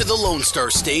goes to the Lone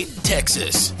Star State,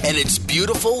 Texas. And it's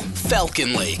beautiful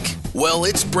Falcon Lake. Well,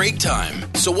 it's break time.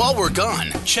 So while we're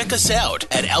gone, check us out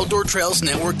at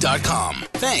OutdoorTrailsNetwork.com.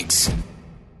 Thanks.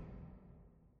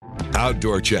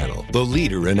 Outdoor Channel, the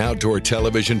leader in outdoor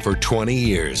television for 20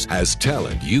 years, has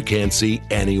talent you can't see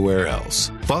anywhere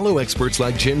else. Follow experts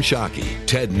like Jim Shockey,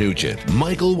 Ted Nugent,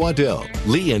 Michael Waddell,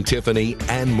 Lee and Tiffany,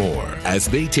 and more as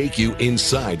they take you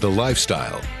inside the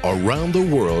lifestyle, around the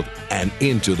world, and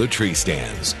into the tree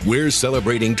stands. We're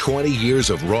celebrating 20 years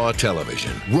of raw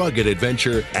television, rugged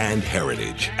adventure, and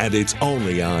heritage. And it's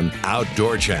only on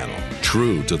Outdoor Channel,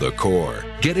 true to the core.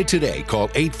 Get it today. Call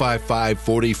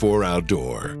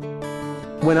 855-44-OUTDOOR.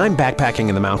 When I'm backpacking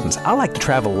in the mountains, I like to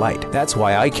travel light. That's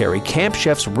why I carry Camp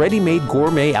Chef's ready-made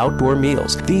gourmet outdoor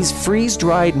meals. These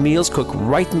freeze-dried meals cook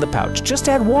right in the pouch. Just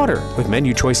add water. With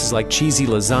menu choices like cheesy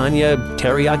lasagna,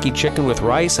 teriyaki chicken with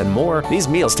rice, and more, these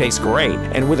meals taste great.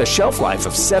 And with a shelf life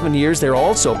of 7 years, they're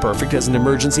also perfect as an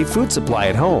emergency food supply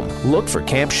at home. Look for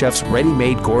Camp Chef's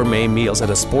ready-made gourmet meals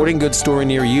at a sporting goods store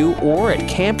near you or at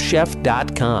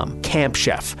campchef.com. Camp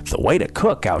Chef, the way to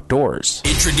cook outdoors.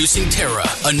 Introducing Terra,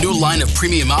 a new line of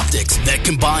premium optics that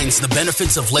combines the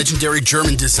benefits of legendary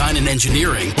German design and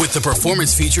engineering with the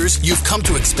performance features you've come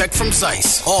to expect from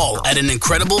Zeiss, all at an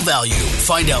incredible value.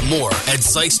 Find out more at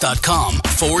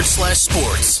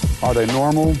Zeiss.com/sports. Are they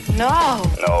normal? No.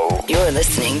 No. You're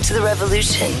listening to The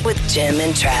Revolution with Jim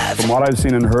and Trav. From what I've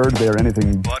seen and heard, they are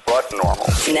anything but normal.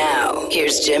 Now,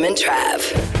 here's Jim and Trav.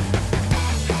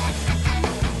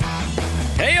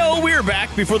 Hey-o, we're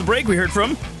back. Before the break, we heard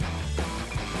from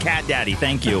Cat Daddy.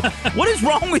 Thank you. What is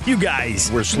wrong with you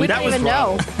guys? We're sleeping. We don't even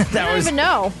know. We don't even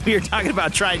know. We were talking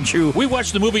about tried and true. We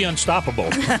watched the movie Unstoppable.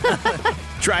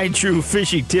 Tried and true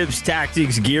fishing tips,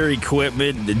 tactics, gear,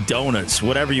 equipment, and donuts,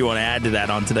 whatever you want to add to that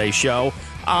on today's show.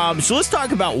 So let's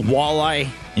talk about walleye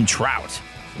and trout.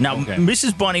 Now,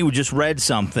 Mrs. Bunny just read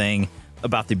something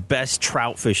about the best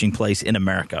trout fishing place in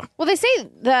America. Well, they say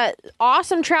that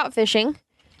awesome trout fishing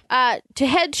to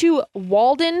head to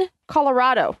Walden,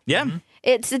 Colorado. Yeah. Mm-hmm.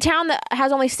 It's a town that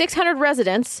has only 600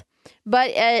 residents,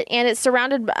 but and it's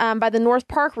surrounded by the North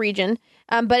Park region,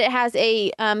 but it has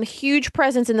a huge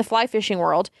presence in the fly fishing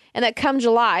world. And that come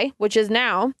July, which is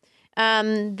now,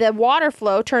 the water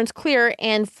flow turns clear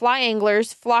and fly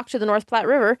anglers flock to the North Platte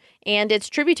River and its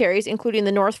tributaries, including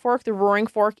the North Fork, the Roaring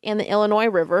Fork, and the Illinois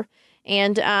River.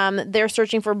 And they're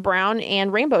searching for brown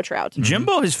and rainbow trout.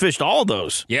 Jimbo has fished all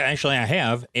those. Yeah, actually I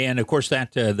have. And, of course,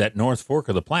 that North Fork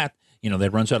of the Platte,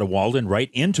 that runs out of Walden right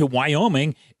into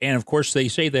Wyoming. And, of course, they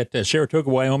say that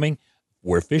Saratoga, Wyoming,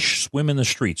 where fish swim in the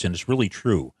streets. And it's really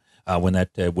true. When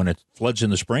it floods in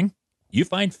the spring, you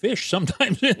find fish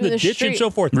sometimes in the ditch and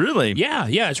so forth. Really? Yeah.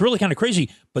 It's really kind of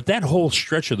crazy. But that whole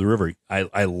stretch of the river,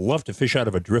 I love to fish out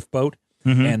of a drift boat.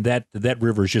 Mm-hmm. And that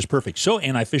river is just perfect. So,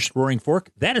 and I fished Roaring Fork.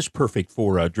 That is perfect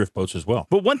for drift boats as well.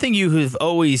 But one thing you have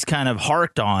always kind of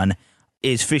harked on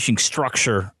is fishing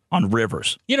structure on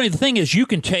rivers. The thing is, you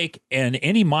can take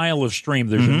any mile of stream.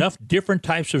 There's enough different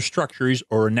types of structures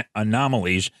or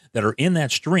anomalies that are in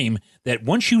that stream that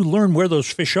once you learn where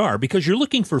those fish are, because you're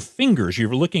looking for fingers,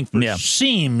 you're looking for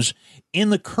seams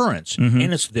in the currents,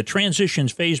 and it's the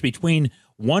transitions phase between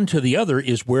one to the other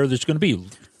is where there's going to be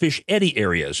fish eddy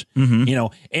areas, and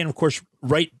of course,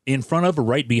 right in front of or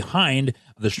right behind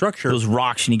the structure. Those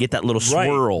rocks, and you get that little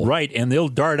swirl. Right, and they'll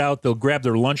dart out, they'll grab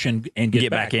their lunch and get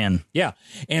back in. Yeah,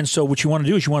 and so what you want to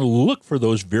do is you want to look for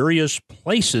those various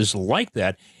places like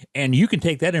that, and you can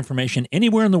take that information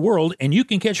anywhere in the world, and you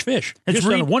can catch fish. Just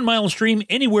on a 1 mile stream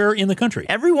anywhere in the country.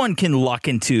 Everyone can luck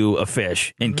into a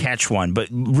fish and catch one, but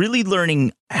really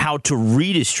learning how to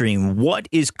read a stream, what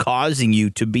is causing you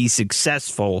to be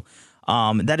successful,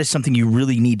 that is something you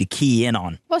really need to key in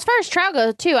on. Well, as far as trout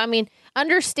go, too, I mean,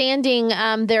 understanding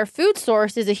their food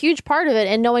source is a huge part of it,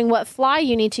 and knowing what fly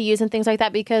you need to use and things like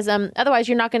that, because otherwise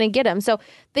you're not going to get them. So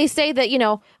they say that,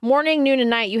 morning, noon, and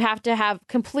night, you have to have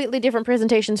completely different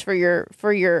presentations for your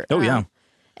yeah.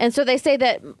 And so they say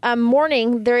that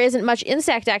morning, there isn't much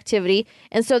insect activity,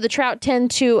 and so the trout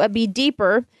tend to be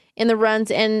deeper in the runs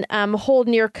and hold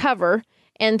near cover.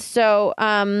 And so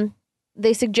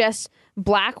they suggest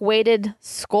black weighted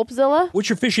sculpzilla. What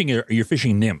you're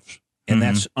fishing nymphs, and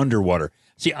that's underwater.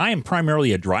 See, I am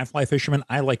primarily a dry fly fisherman.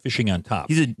 I like fishing on top.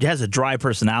 He has a dry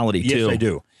personality, too. Yes, I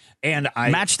do. And I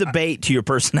match the bait to your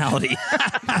personality.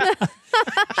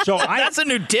 So that's a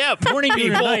new tip. Morning,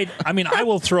 noon, and night. I mean, I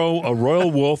will throw a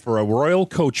Royal Wolf or a Royal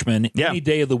Coachman any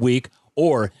day of the week,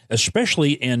 or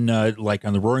especially in like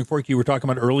on the Roaring Fork you were talking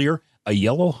about earlier, a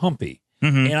yellow humpy.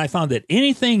 And I found that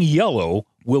anything yellow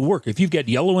will work. If you've got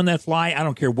yellow in that fly, I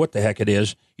don't care what the heck it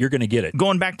is, you're going to get it.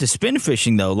 Going back to spin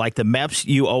fishing, though, like the MEPS,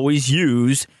 you always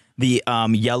use the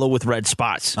yellow with red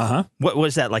spots. What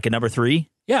was that, like a number 3?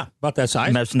 Yeah, about that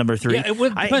size. MEPS number 3. Yeah, it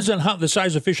depends on how the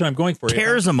size of fish I'm going for.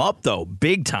 Tears them up, though,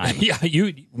 big time. Yeah,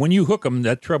 when you hook them,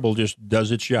 that treble just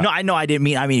does its job. No, I know. I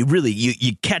mean, really,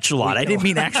 you catch a lot. I didn't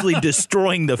mean actually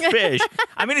destroying the fish.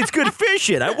 I mean, it's good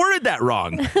fishing. I worded that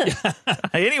wrong.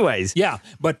 Anyways. Yeah,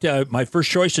 but my first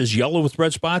choice is yellow with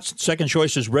red spots. Second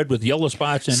choice is red with yellow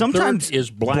spots. And sometimes third is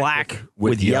black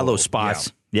with yellow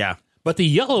spots. Yeah. But the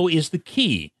yellow is the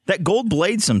key. That gold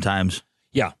blade sometimes.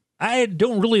 Yeah. I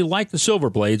don't really like the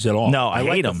silver blades at all. No, I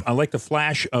hate them. I like the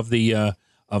flash of the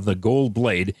gold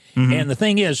blade. And the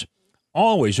thing is,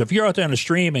 always, if you're out there on the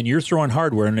stream and you're throwing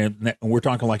hardware, and we're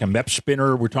talking like a MEP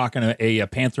spinner, we're talking a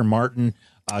Panther Martin,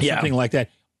 something like that,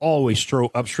 always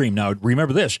throw upstream. Now,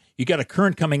 remember this. You got a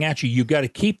current coming at you. You got to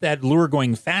keep that lure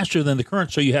going faster than the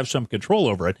current so you have some control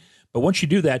over it. But once you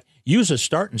do that, use a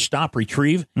start and stop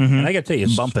retrieve. And I got to tell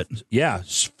you, bump it. Yeah,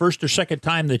 first or second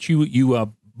time that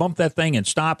you bump that thing and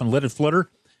stop and let it flutter,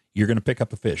 you're going to pick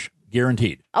up a fish.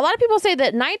 Guaranteed. A lot of people say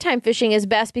that nighttime fishing is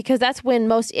best because that's when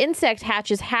most insect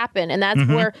hatches happen, and that's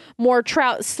where more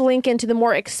trout slink into the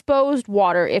more exposed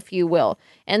water, if you will.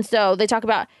 And so they talk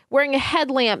about wearing a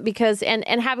headlamp because and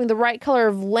having the right color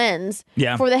of lens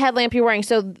for the headlamp you're wearing.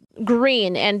 So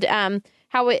green, and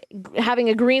having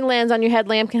a green lens on your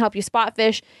headlamp can help you spot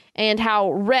fish, and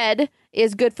how red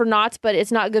is good for knots, but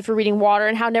it's not good for reading water,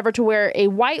 and how never to wear a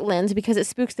white lens because it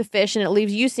spooks the fish and it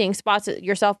leaves you seeing spots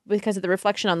yourself because of the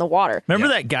reflection on the water. Remember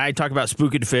that guy talking about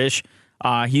spooking fish?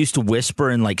 He used to whisper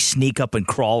and like sneak up and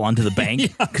crawl onto the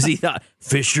bank because he thought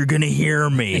fish are going to hear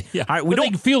me. All right, we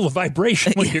don't feel the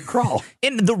vibration when you crawl.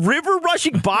 And the river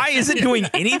rushing by isn't doing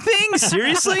anything?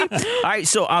 Seriously? All right,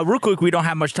 so real quick, we don't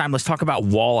have much time. Let's talk about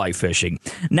walleye fishing.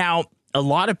 Now, a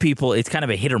lot of people, it's kind of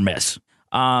a hit or miss.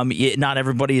 Not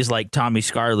everybody is like Tommy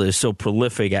Scarlett is so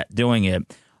prolific at doing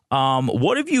it.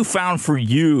 What have you found for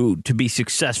you to be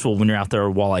successful when you're out there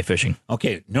walleye fishing?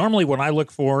 Okay, normally what I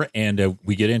look for, and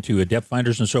we get into depth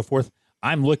finders and so forth,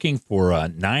 I'm looking for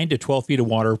 9 to 12 feet of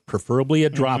water, preferably a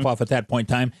drop-off at that point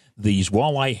in time. These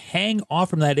walleye hang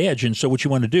off from that edge, and so what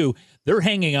you want to do, they're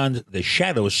hanging on the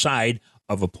shadow side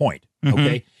of a point,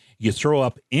 okay? You throw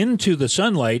up into the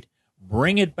sunlight,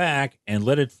 bring it back, and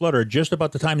let it flutter just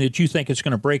about the time that you think it's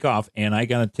going to break off, and I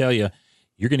got to tell you,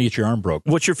 you're going to get your arm broke.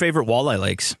 What's your favorite walleye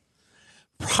lakes?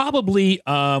 Probably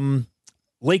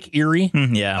Lake Erie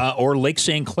or Lake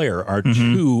St. Clair are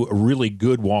two really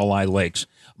good walleye lakes.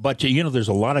 But, there's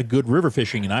a lot of good river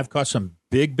fishing, and I've caught some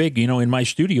big, in my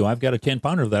studio, I've got a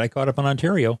 10-pounder that I caught up in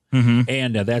Ontario,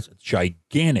 and that's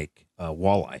gigantic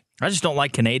walleye. I just don't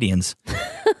like Canadians.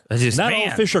 Not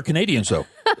all fish are Canadians, though.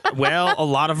 Well, a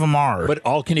lot of them are. But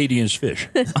all Canadians fish.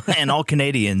 And all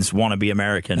Canadians want to be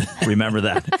American. Remember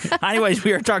that. Anyways,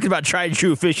 we are talking about tried and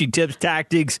true fishing tips,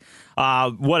 tactics,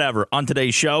 whatever, on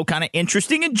today's show. Kind of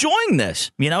interesting, enjoying this.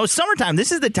 Summertime,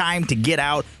 this is the time to get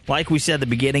out. Like we said at the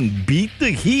beginning, beat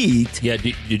the heat. Yeah,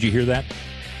 did you hear that?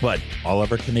 What? All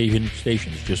of our Canadian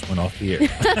stations just went off the air.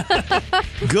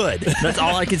 Good. That's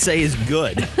all I can say is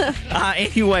good.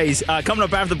 Anyways, coming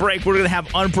up after the break, we're going to have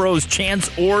Unpro's Chance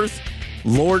Orth.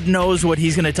 Lord knows what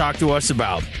he's going to talk to us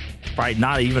about. Probably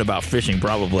not even about fishing,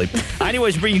 probably.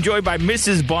 Anyways, being joined by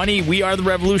Mrs. Bunny. We are The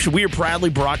Revolution. We are proudly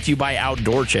brought to you by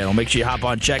Outdoor Channel. Make sure you hop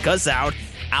on, check us out.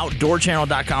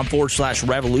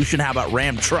 OutdoorChannel.com/revolution. How about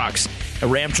Ram Trucks at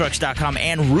RamTrucks.com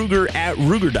and Ruger at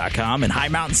Ruger.com and High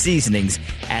Mountain Seasonings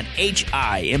at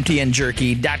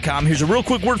HIMTNJerky.com. Here's a real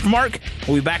quick word from Mark.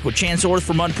 We'll be back with Chance Orth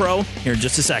from Unpro here in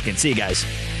just a second. See you guys.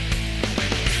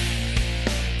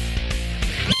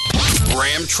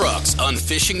 Ram Trucks on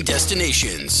fishing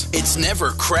destinations. It's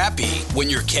never crappy when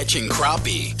you're catching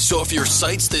crappie. So if your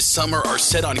sights this summer are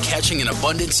set on catching an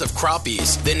abundance of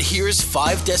crappies, then here's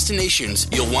 5 destinations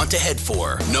you'll want to head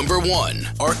for. Number 1,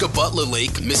 Arca Butler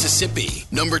Lake, Mississippi.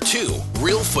 Number 2,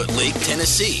 Reelfoot Lake,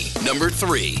 Tennessee. Number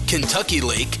 3, Kentucky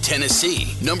Lake,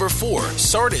 Tennessee. Number 4,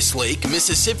 Sardis Lake,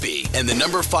 Mississippi. And the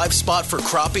number 5 spot for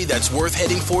crappie that's worth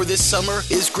heading for this summer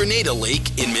is Grenada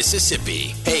Lake in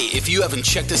Mississippi. Hey, if you haven't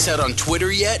checked us out on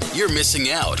Twitter yet, you're missing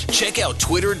out. Check out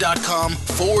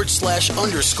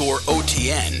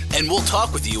twitter.com/_OTN, and we'll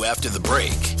talk with you after the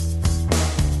break.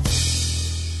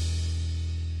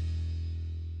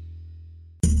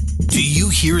 Do you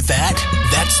hear that?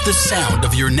 That's the sound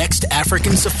of your next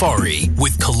African safari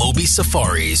with Kolobi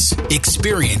Safaris.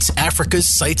 Experience Africa's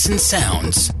sights and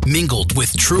sounds, mingled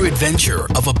with true adventure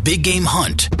of a big game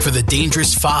hunt for the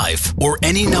dangerous 5 or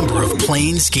any number of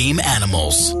plains game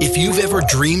animals. If you've ever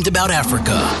dreamed about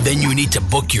Africa, then you need to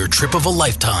book your trip of a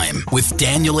lifetime with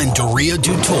Daniel and Doria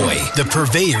Dutoy, the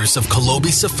purveyors of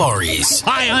Kolobi Safaris.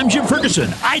 Hi, I'm Jim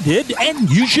Ferguson. I did, and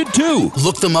you should too.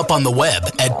 Look them up on the web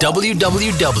at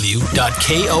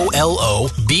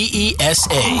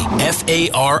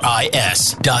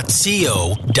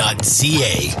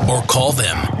www.KOLOBESAFARIS.co.za or call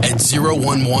them at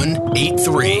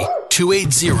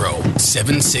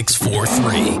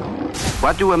 011-83-280-7643.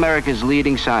 What do America's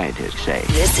leading scientists say?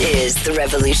 This is The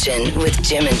Revolution with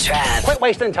Jim and Trav. Quit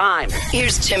wasting time.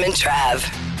 Here's Jim and Trav.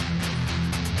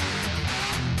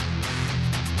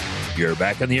 You're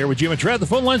back on the air with Jim and Trav. The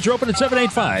phone lines are open at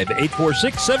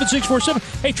 785-846-7647.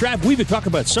 Hey, Trav, we've been talking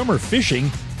about summer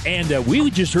fishing, and we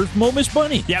just heard from Miss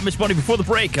Bunny. Yeah, Miss Bunny, before the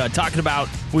break, talking about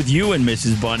with you and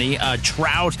Mrs. Bunny,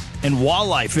 trout and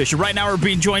walleye fishing. Right now, we're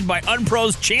being joined by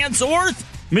Unpro's Chance Orth.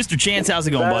 Mr. Chance, how's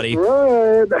it going, buddy?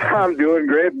 Right. I'm doing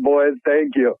great, boys.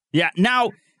 Thank you. Yeah,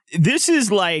 now, this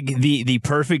is like the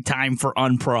perfect time for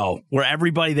Unpro, where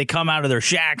everybody, they come out of their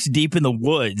shacks deep in the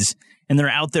woods, and they're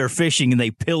out there fishing, and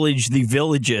they pillage the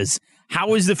villages.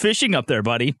 How is the fishing up there,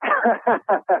 buddy?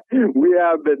 We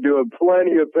have been doing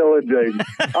plenty of pillaging.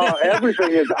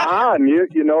 Everything is on. You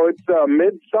know, it's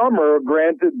midsummer,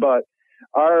 granted, but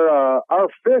our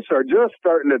fish are just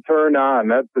starting to turn on.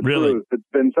 That's the truth. It's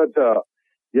been such a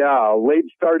late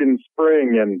start in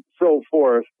spring and so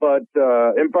forth. But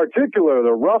in particular,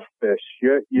 the rough fish,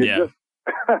 you just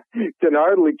can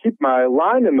hardly keep my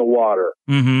line in the water.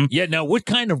 Mm-hmm. Yeah, now what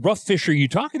kind of rough fish are you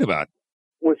talking about?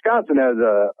 Wisconsin has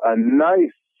a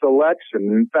nice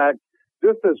selection. In fact,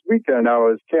 just this weekend, I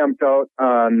was camped out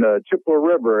on the Chippewa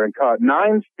River and caught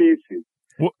 9 species,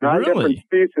 9 different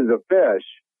species of fish.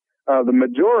 The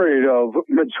majority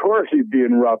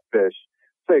being rough fish.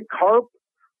 Say carp,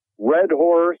 red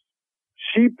horse,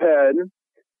 sheephead,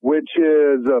 which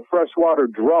is a freshwater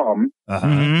drum. Uh-huh.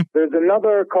 Mm-hmm. There's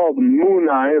another called moon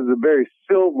eye. It's a very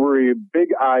silvery,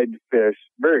 big-eyed fish,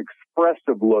 very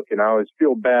expressive looking. I always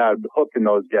feel bad hooking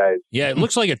those guys. Yeah, it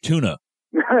looks like a tuna.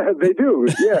 They do,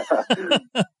 yeah.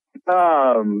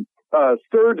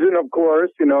 Sturgeon, of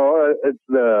course, you know, it's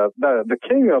the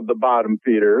king of the bottom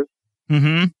feeders.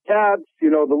 Mm-hmm. Cats, you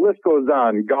know, the list goes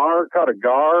on. Gar, caught a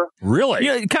gar. Really?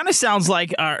 Yeah, it kind of sounds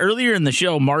like earlier in the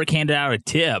show, Mark handed out a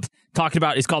tip talking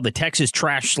about, it's called the Texas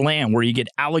Trash Slam, where you get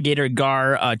alligator,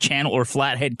 gar, channel or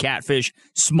flathead catfish,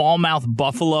 smallmouth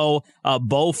buffalo,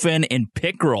 bowfin, and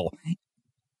pickerel.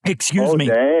 Excuse me.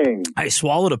 Dang. I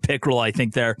swallowed a pickerel, I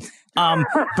think, there. And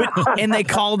they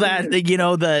call that, you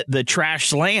know, the Trash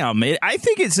Slam. I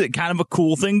think it's kind of a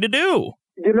cool thing to do.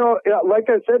 You know, like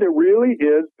I said, it really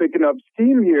is picking up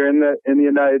steam here in the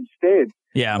United States.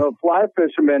 Yeah. Fly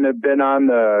fishermen have been on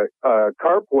the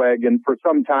carp wagon for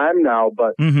some time now,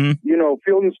 but, mm-hmm. you know,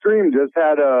 Field and Stream just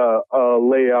had a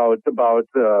layout about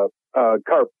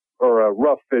carp or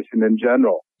rough fishing in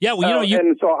general. Yeah, well, you know,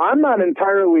 and so I'm not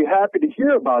entirely happy to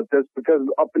hear about this because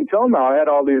up until now I had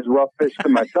all these rough fish to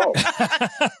myself.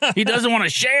 He doesn't want to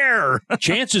share.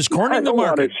 Chance is cornering the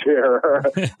market. Share.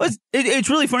 It's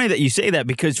really funny that you say that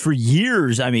because for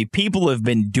years, I mean, people have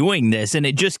been doing this, and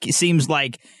it just seems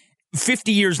like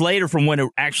 50 years later from when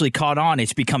it actually caught on,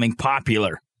 it's becoming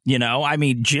popular. You know, I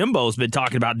mean, Jimbo's been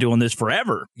talking about doing this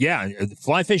forever. Yeah,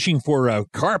 fly fishing for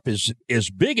carp is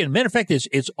big. And matter of fact,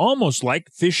 it's almost like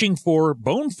fishing for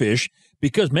bonefish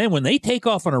because, man, when they take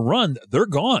off on a run, they're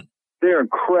gone. They're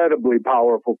incredibly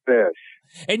powerful fish.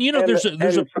 And, you know, there's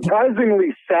a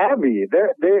surprisingly savvy.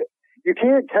 You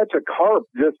can't catch a carp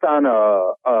just on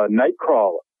a night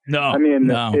crawler. No. I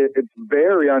mean, it's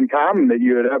very uncommon that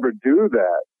you would ever do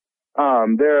that.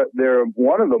 They're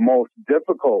one of the most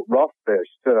difficult rough fish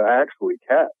to actually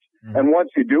catch. Mm-hmm. And once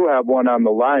you do have one on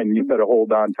the line, you better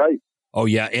hold on tight. Oh,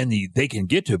 yeah, and they can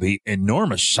get to be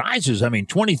enormous sizes. I mean,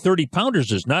 20, 30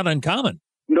 pounders is not uncommon.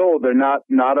 No, they're not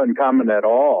uncommon at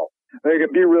all. They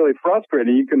can be really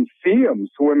frustrating. You can see them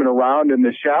swimming around in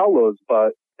the shallows,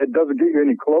 but it doesn't get you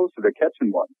any closer to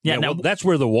catching one. Yeah, well, that's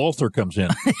where the Walther comes in.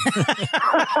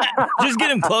 Just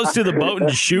get him close to the boat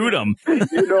and shoot him.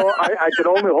 You know, I can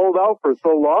only hold out for so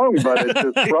long, but it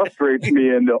just frustrates me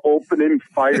into opening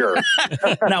fire.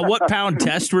 Now, what pound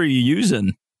test were you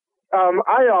using?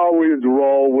 I always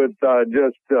roll with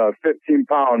just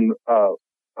 15-pound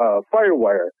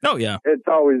firewire. Oh, yeah. It's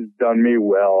always done me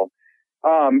well.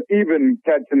 Even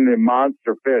catching the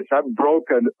monster fish. I've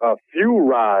broken a few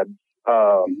rods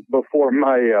before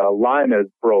my line is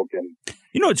broken.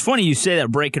 You know, it's funny you say that,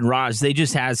 breaking rods. They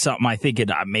just had something, I think, in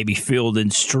maybe Field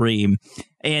and Stream.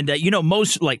 And, you know,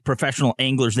 most, like, professional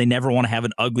anglers, they never want to have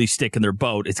an ugly stick in their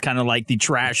boat. It's kind of like the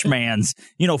trash man's,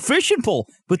 you know, fishing pole.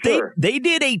 But they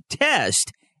did a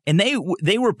test, and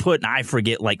they were putting, I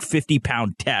forget, like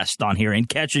 50-pound test on here and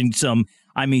catching some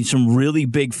really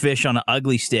big fish on an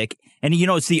ugly stick. And, you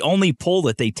know, it's the only pole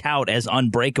that they tout as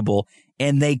unbreakable,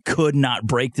 and they could not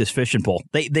break this fishing pole.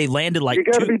 They landed like... You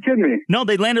gotta be kidding me. No,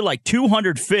 they landed like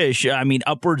 200 fish, I mean,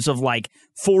 upwards of like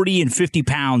 40 and 50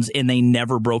 pounds, and they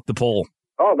never broke the pole.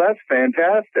 Oh, that's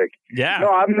fantastic. Yeah. No,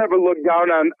 I've never looked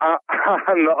down on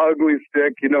the ugly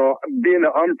stick. You know, being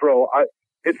an unpro,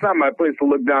 it's not my place to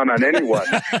look down on anyone,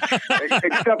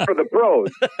 except for the pros.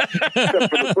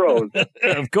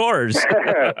 Of course.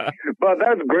 But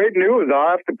that's great news.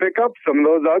 I'll have to pick up some of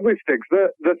those ugly sticks.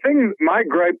 The thing, my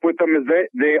gripe with them is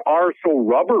they are so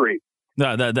rubbery.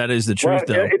 No, that is the truth,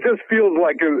 though. It just feels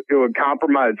like it would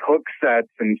compromise hook sets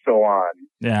and so on.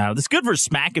 Yeah, it's good for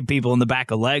smacking people in the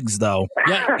back of legs, though.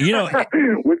 Yeah, you know,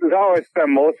 which is how I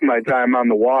spend most of my time on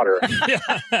the water.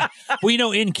 Well, you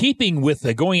know, in keeping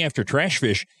with going after trash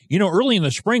fish, you know, early in the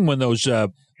spring when those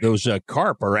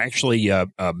carp are actually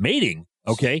mating,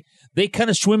 okay, they kind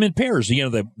of swim in pairs. You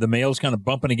know, the male's kind of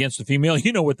bumping against the female.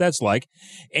 You know what that's like.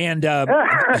 And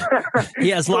he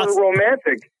has lots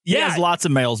romantic. He has lots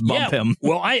of males bump him.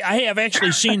 Well, I have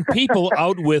actually seen people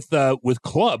out with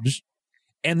clubs,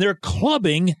 and they're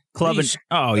clubbing. These,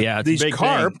 oh yeah, these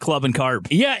carp, clubbing carp.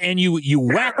 Yeah, and you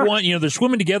whack one. You know, they're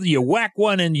swimming together. You whack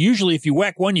one, and usually if you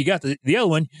whack one, you got the other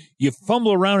one. You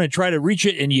fumble around and try to reach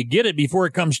it, and you get it before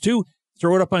it comes to.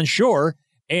 Throw it up on shore.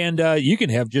 And you can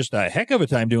have just a heck of a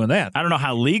time doing that. I don't know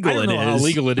how legal it is. How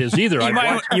legal it is either.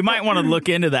 you might want to look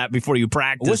into that before you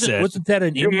practice it. Wasn't that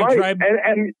an Indian tribe?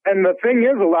 And the thing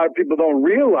is, a lot of people don't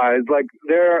realize, like,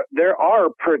 there are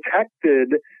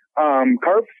protected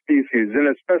carp species, and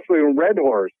especially in red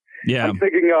horse. Yeah. I'm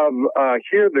thinking of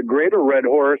here, the greater red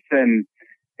horse in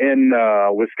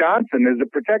Wisconsin is a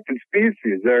protected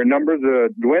species. Their numbers are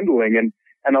dwindling,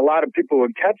 and a lot of people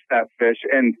would catch that fish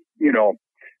and, you know,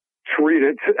 treat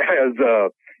it as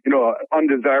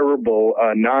undesirable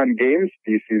non-game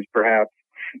species, perhaps,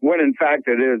 when in fact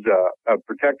it is a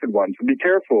protected one. So be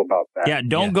careful about that. Yeah,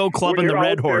 don't go clubbing the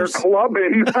red horse.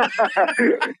 Clubbing.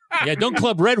 Yeah, don't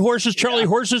club red horses, Charlie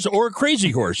horses, or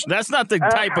crazy horse. That's not the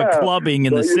type of clubbing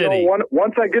in the city. Know,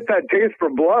 once I get that taste for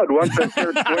blood, once I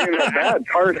start swinging that bat, it's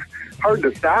hard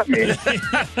to stop me.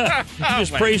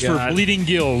 Just praise for bleeding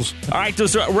gills. All right,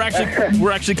 so we're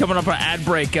actually coming up on an ad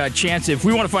break. Chance, if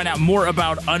we want to find out more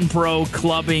about unpro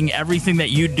clubbing, everything that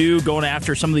you do, going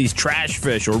after some of these trash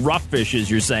fish or rough fishes,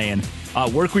 you're saying,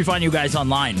 where can we find you guys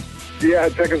online? Yeah,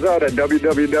 check us out at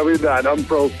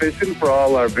www.unprofishing for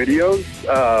all our videos.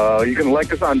 You can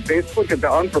like us on Facebook at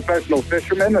The Unprofessional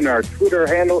Fisherman, and our Twitter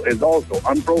handle is also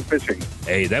Unprofishing.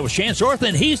 Hey, that was Chance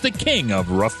Orthan. He's the king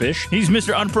of rough fish. He's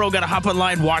Mr. Unpro. Got to hop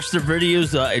online, watch their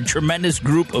videos. A tremendous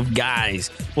group of guys.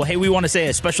 Well, hey, we want to say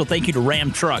a special thank you to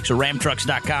Ram Trucks, or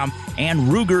ramtrucks.com, and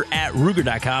Ruger at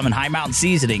Ruger.com, and High Mountain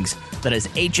Seasonings. That is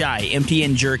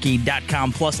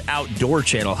HIMTNjerky.com plus Outdoor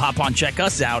Channel. Hop on, check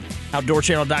us out.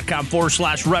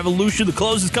 OutdoorChannel.com/revolution. The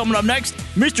close is coming up next.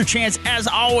 Mr. Chance, as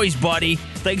always, buddy.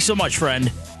 Thanks so much,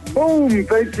 friend. Boom.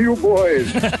 Thank you,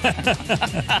 boys.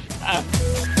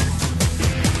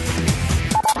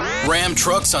 Ram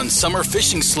trucks on Summer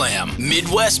Fishing Slam.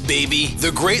 Midwest, baby.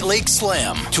 The Great Lakes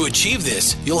Slam. To achieve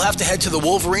this, you'll have to head to the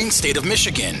Wolverine state of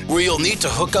Michigan, where you'll need to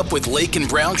hook up with lake and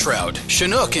brown trout,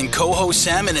 Chinook and coho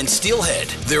salmon and steelhead.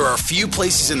 There are few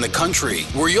places in the country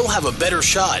where you'll have a better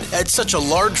shot at such a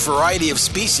large variety of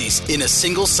species in a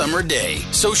single summer day.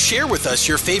 So share with us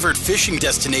your favorite fishing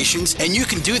destinations, and you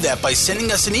can do that by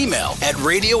sending us an email at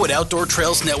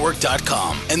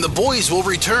radio@outdoortrailsnetwork.com. And the boys will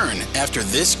return after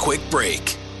this quick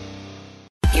break.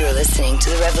 You're listening to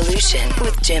The Revolution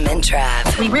with Jim and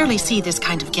Trav. We rarely see this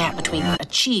kind of gap between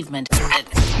achievement and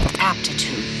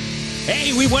aptitude.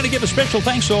 Hey, we want to give a special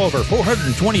thanks to all of our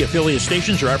 420 affiliate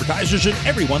stations, our advertisers, and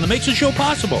everyone that makes the show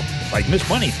possible. Like Miss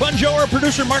Bunny, Fun Joe, our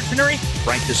producer Mark Fineri,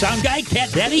 Frank the Sound Guy,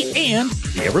 Cat Daddy, and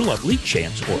the ever-lovely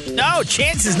Chance Orr. No,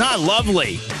 Chance is not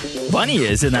lovely. Bunny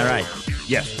is, isn't that right?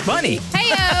 Yes. Bunny.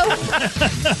 Hey-o. All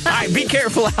right, be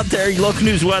careful out there. Your local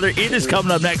news weather, it is coming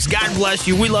up next. God bless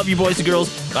you. We love you, boys and girls.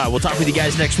 We'll talk with you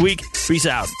guys next week. Peace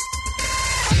out.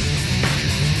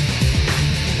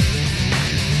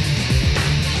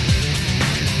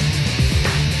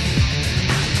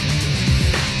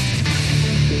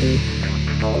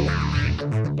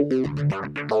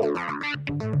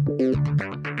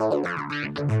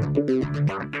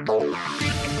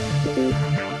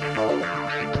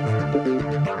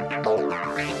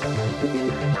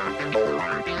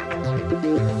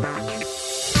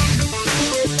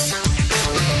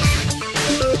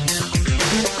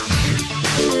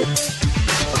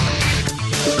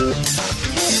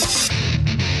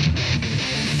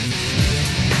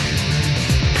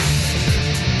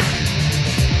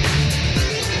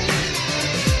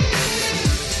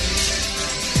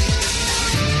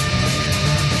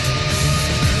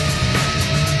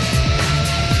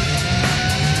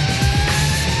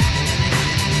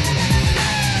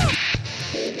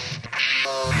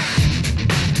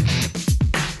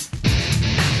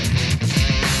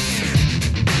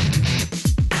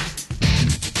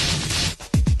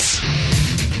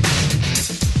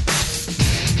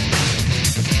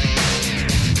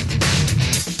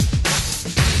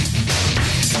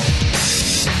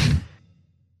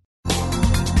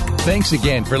 Thanks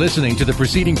again for listening to the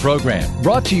preceding program,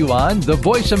 brought to you on the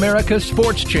Voice America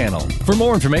Sports Channel. For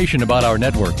more information about our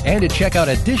network and to check out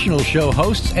additional show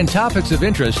hosts and topics of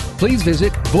interest, please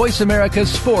visit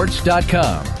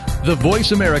voiceamericasports.com. The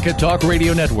Voice America Talk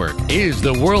Radio Network is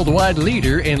the worldwide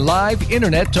leader in live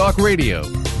Internet talk radio.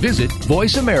 Visit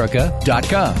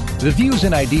voiceamerica.com. The views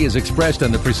and ideas expressed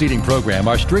on the preceding program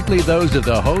are strictly those of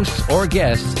the hosts or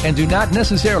guests and do not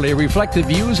necessarily reflect the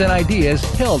views and ideas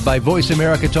held by Voice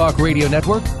America Talk Radio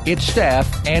Network, its staff,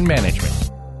 and management.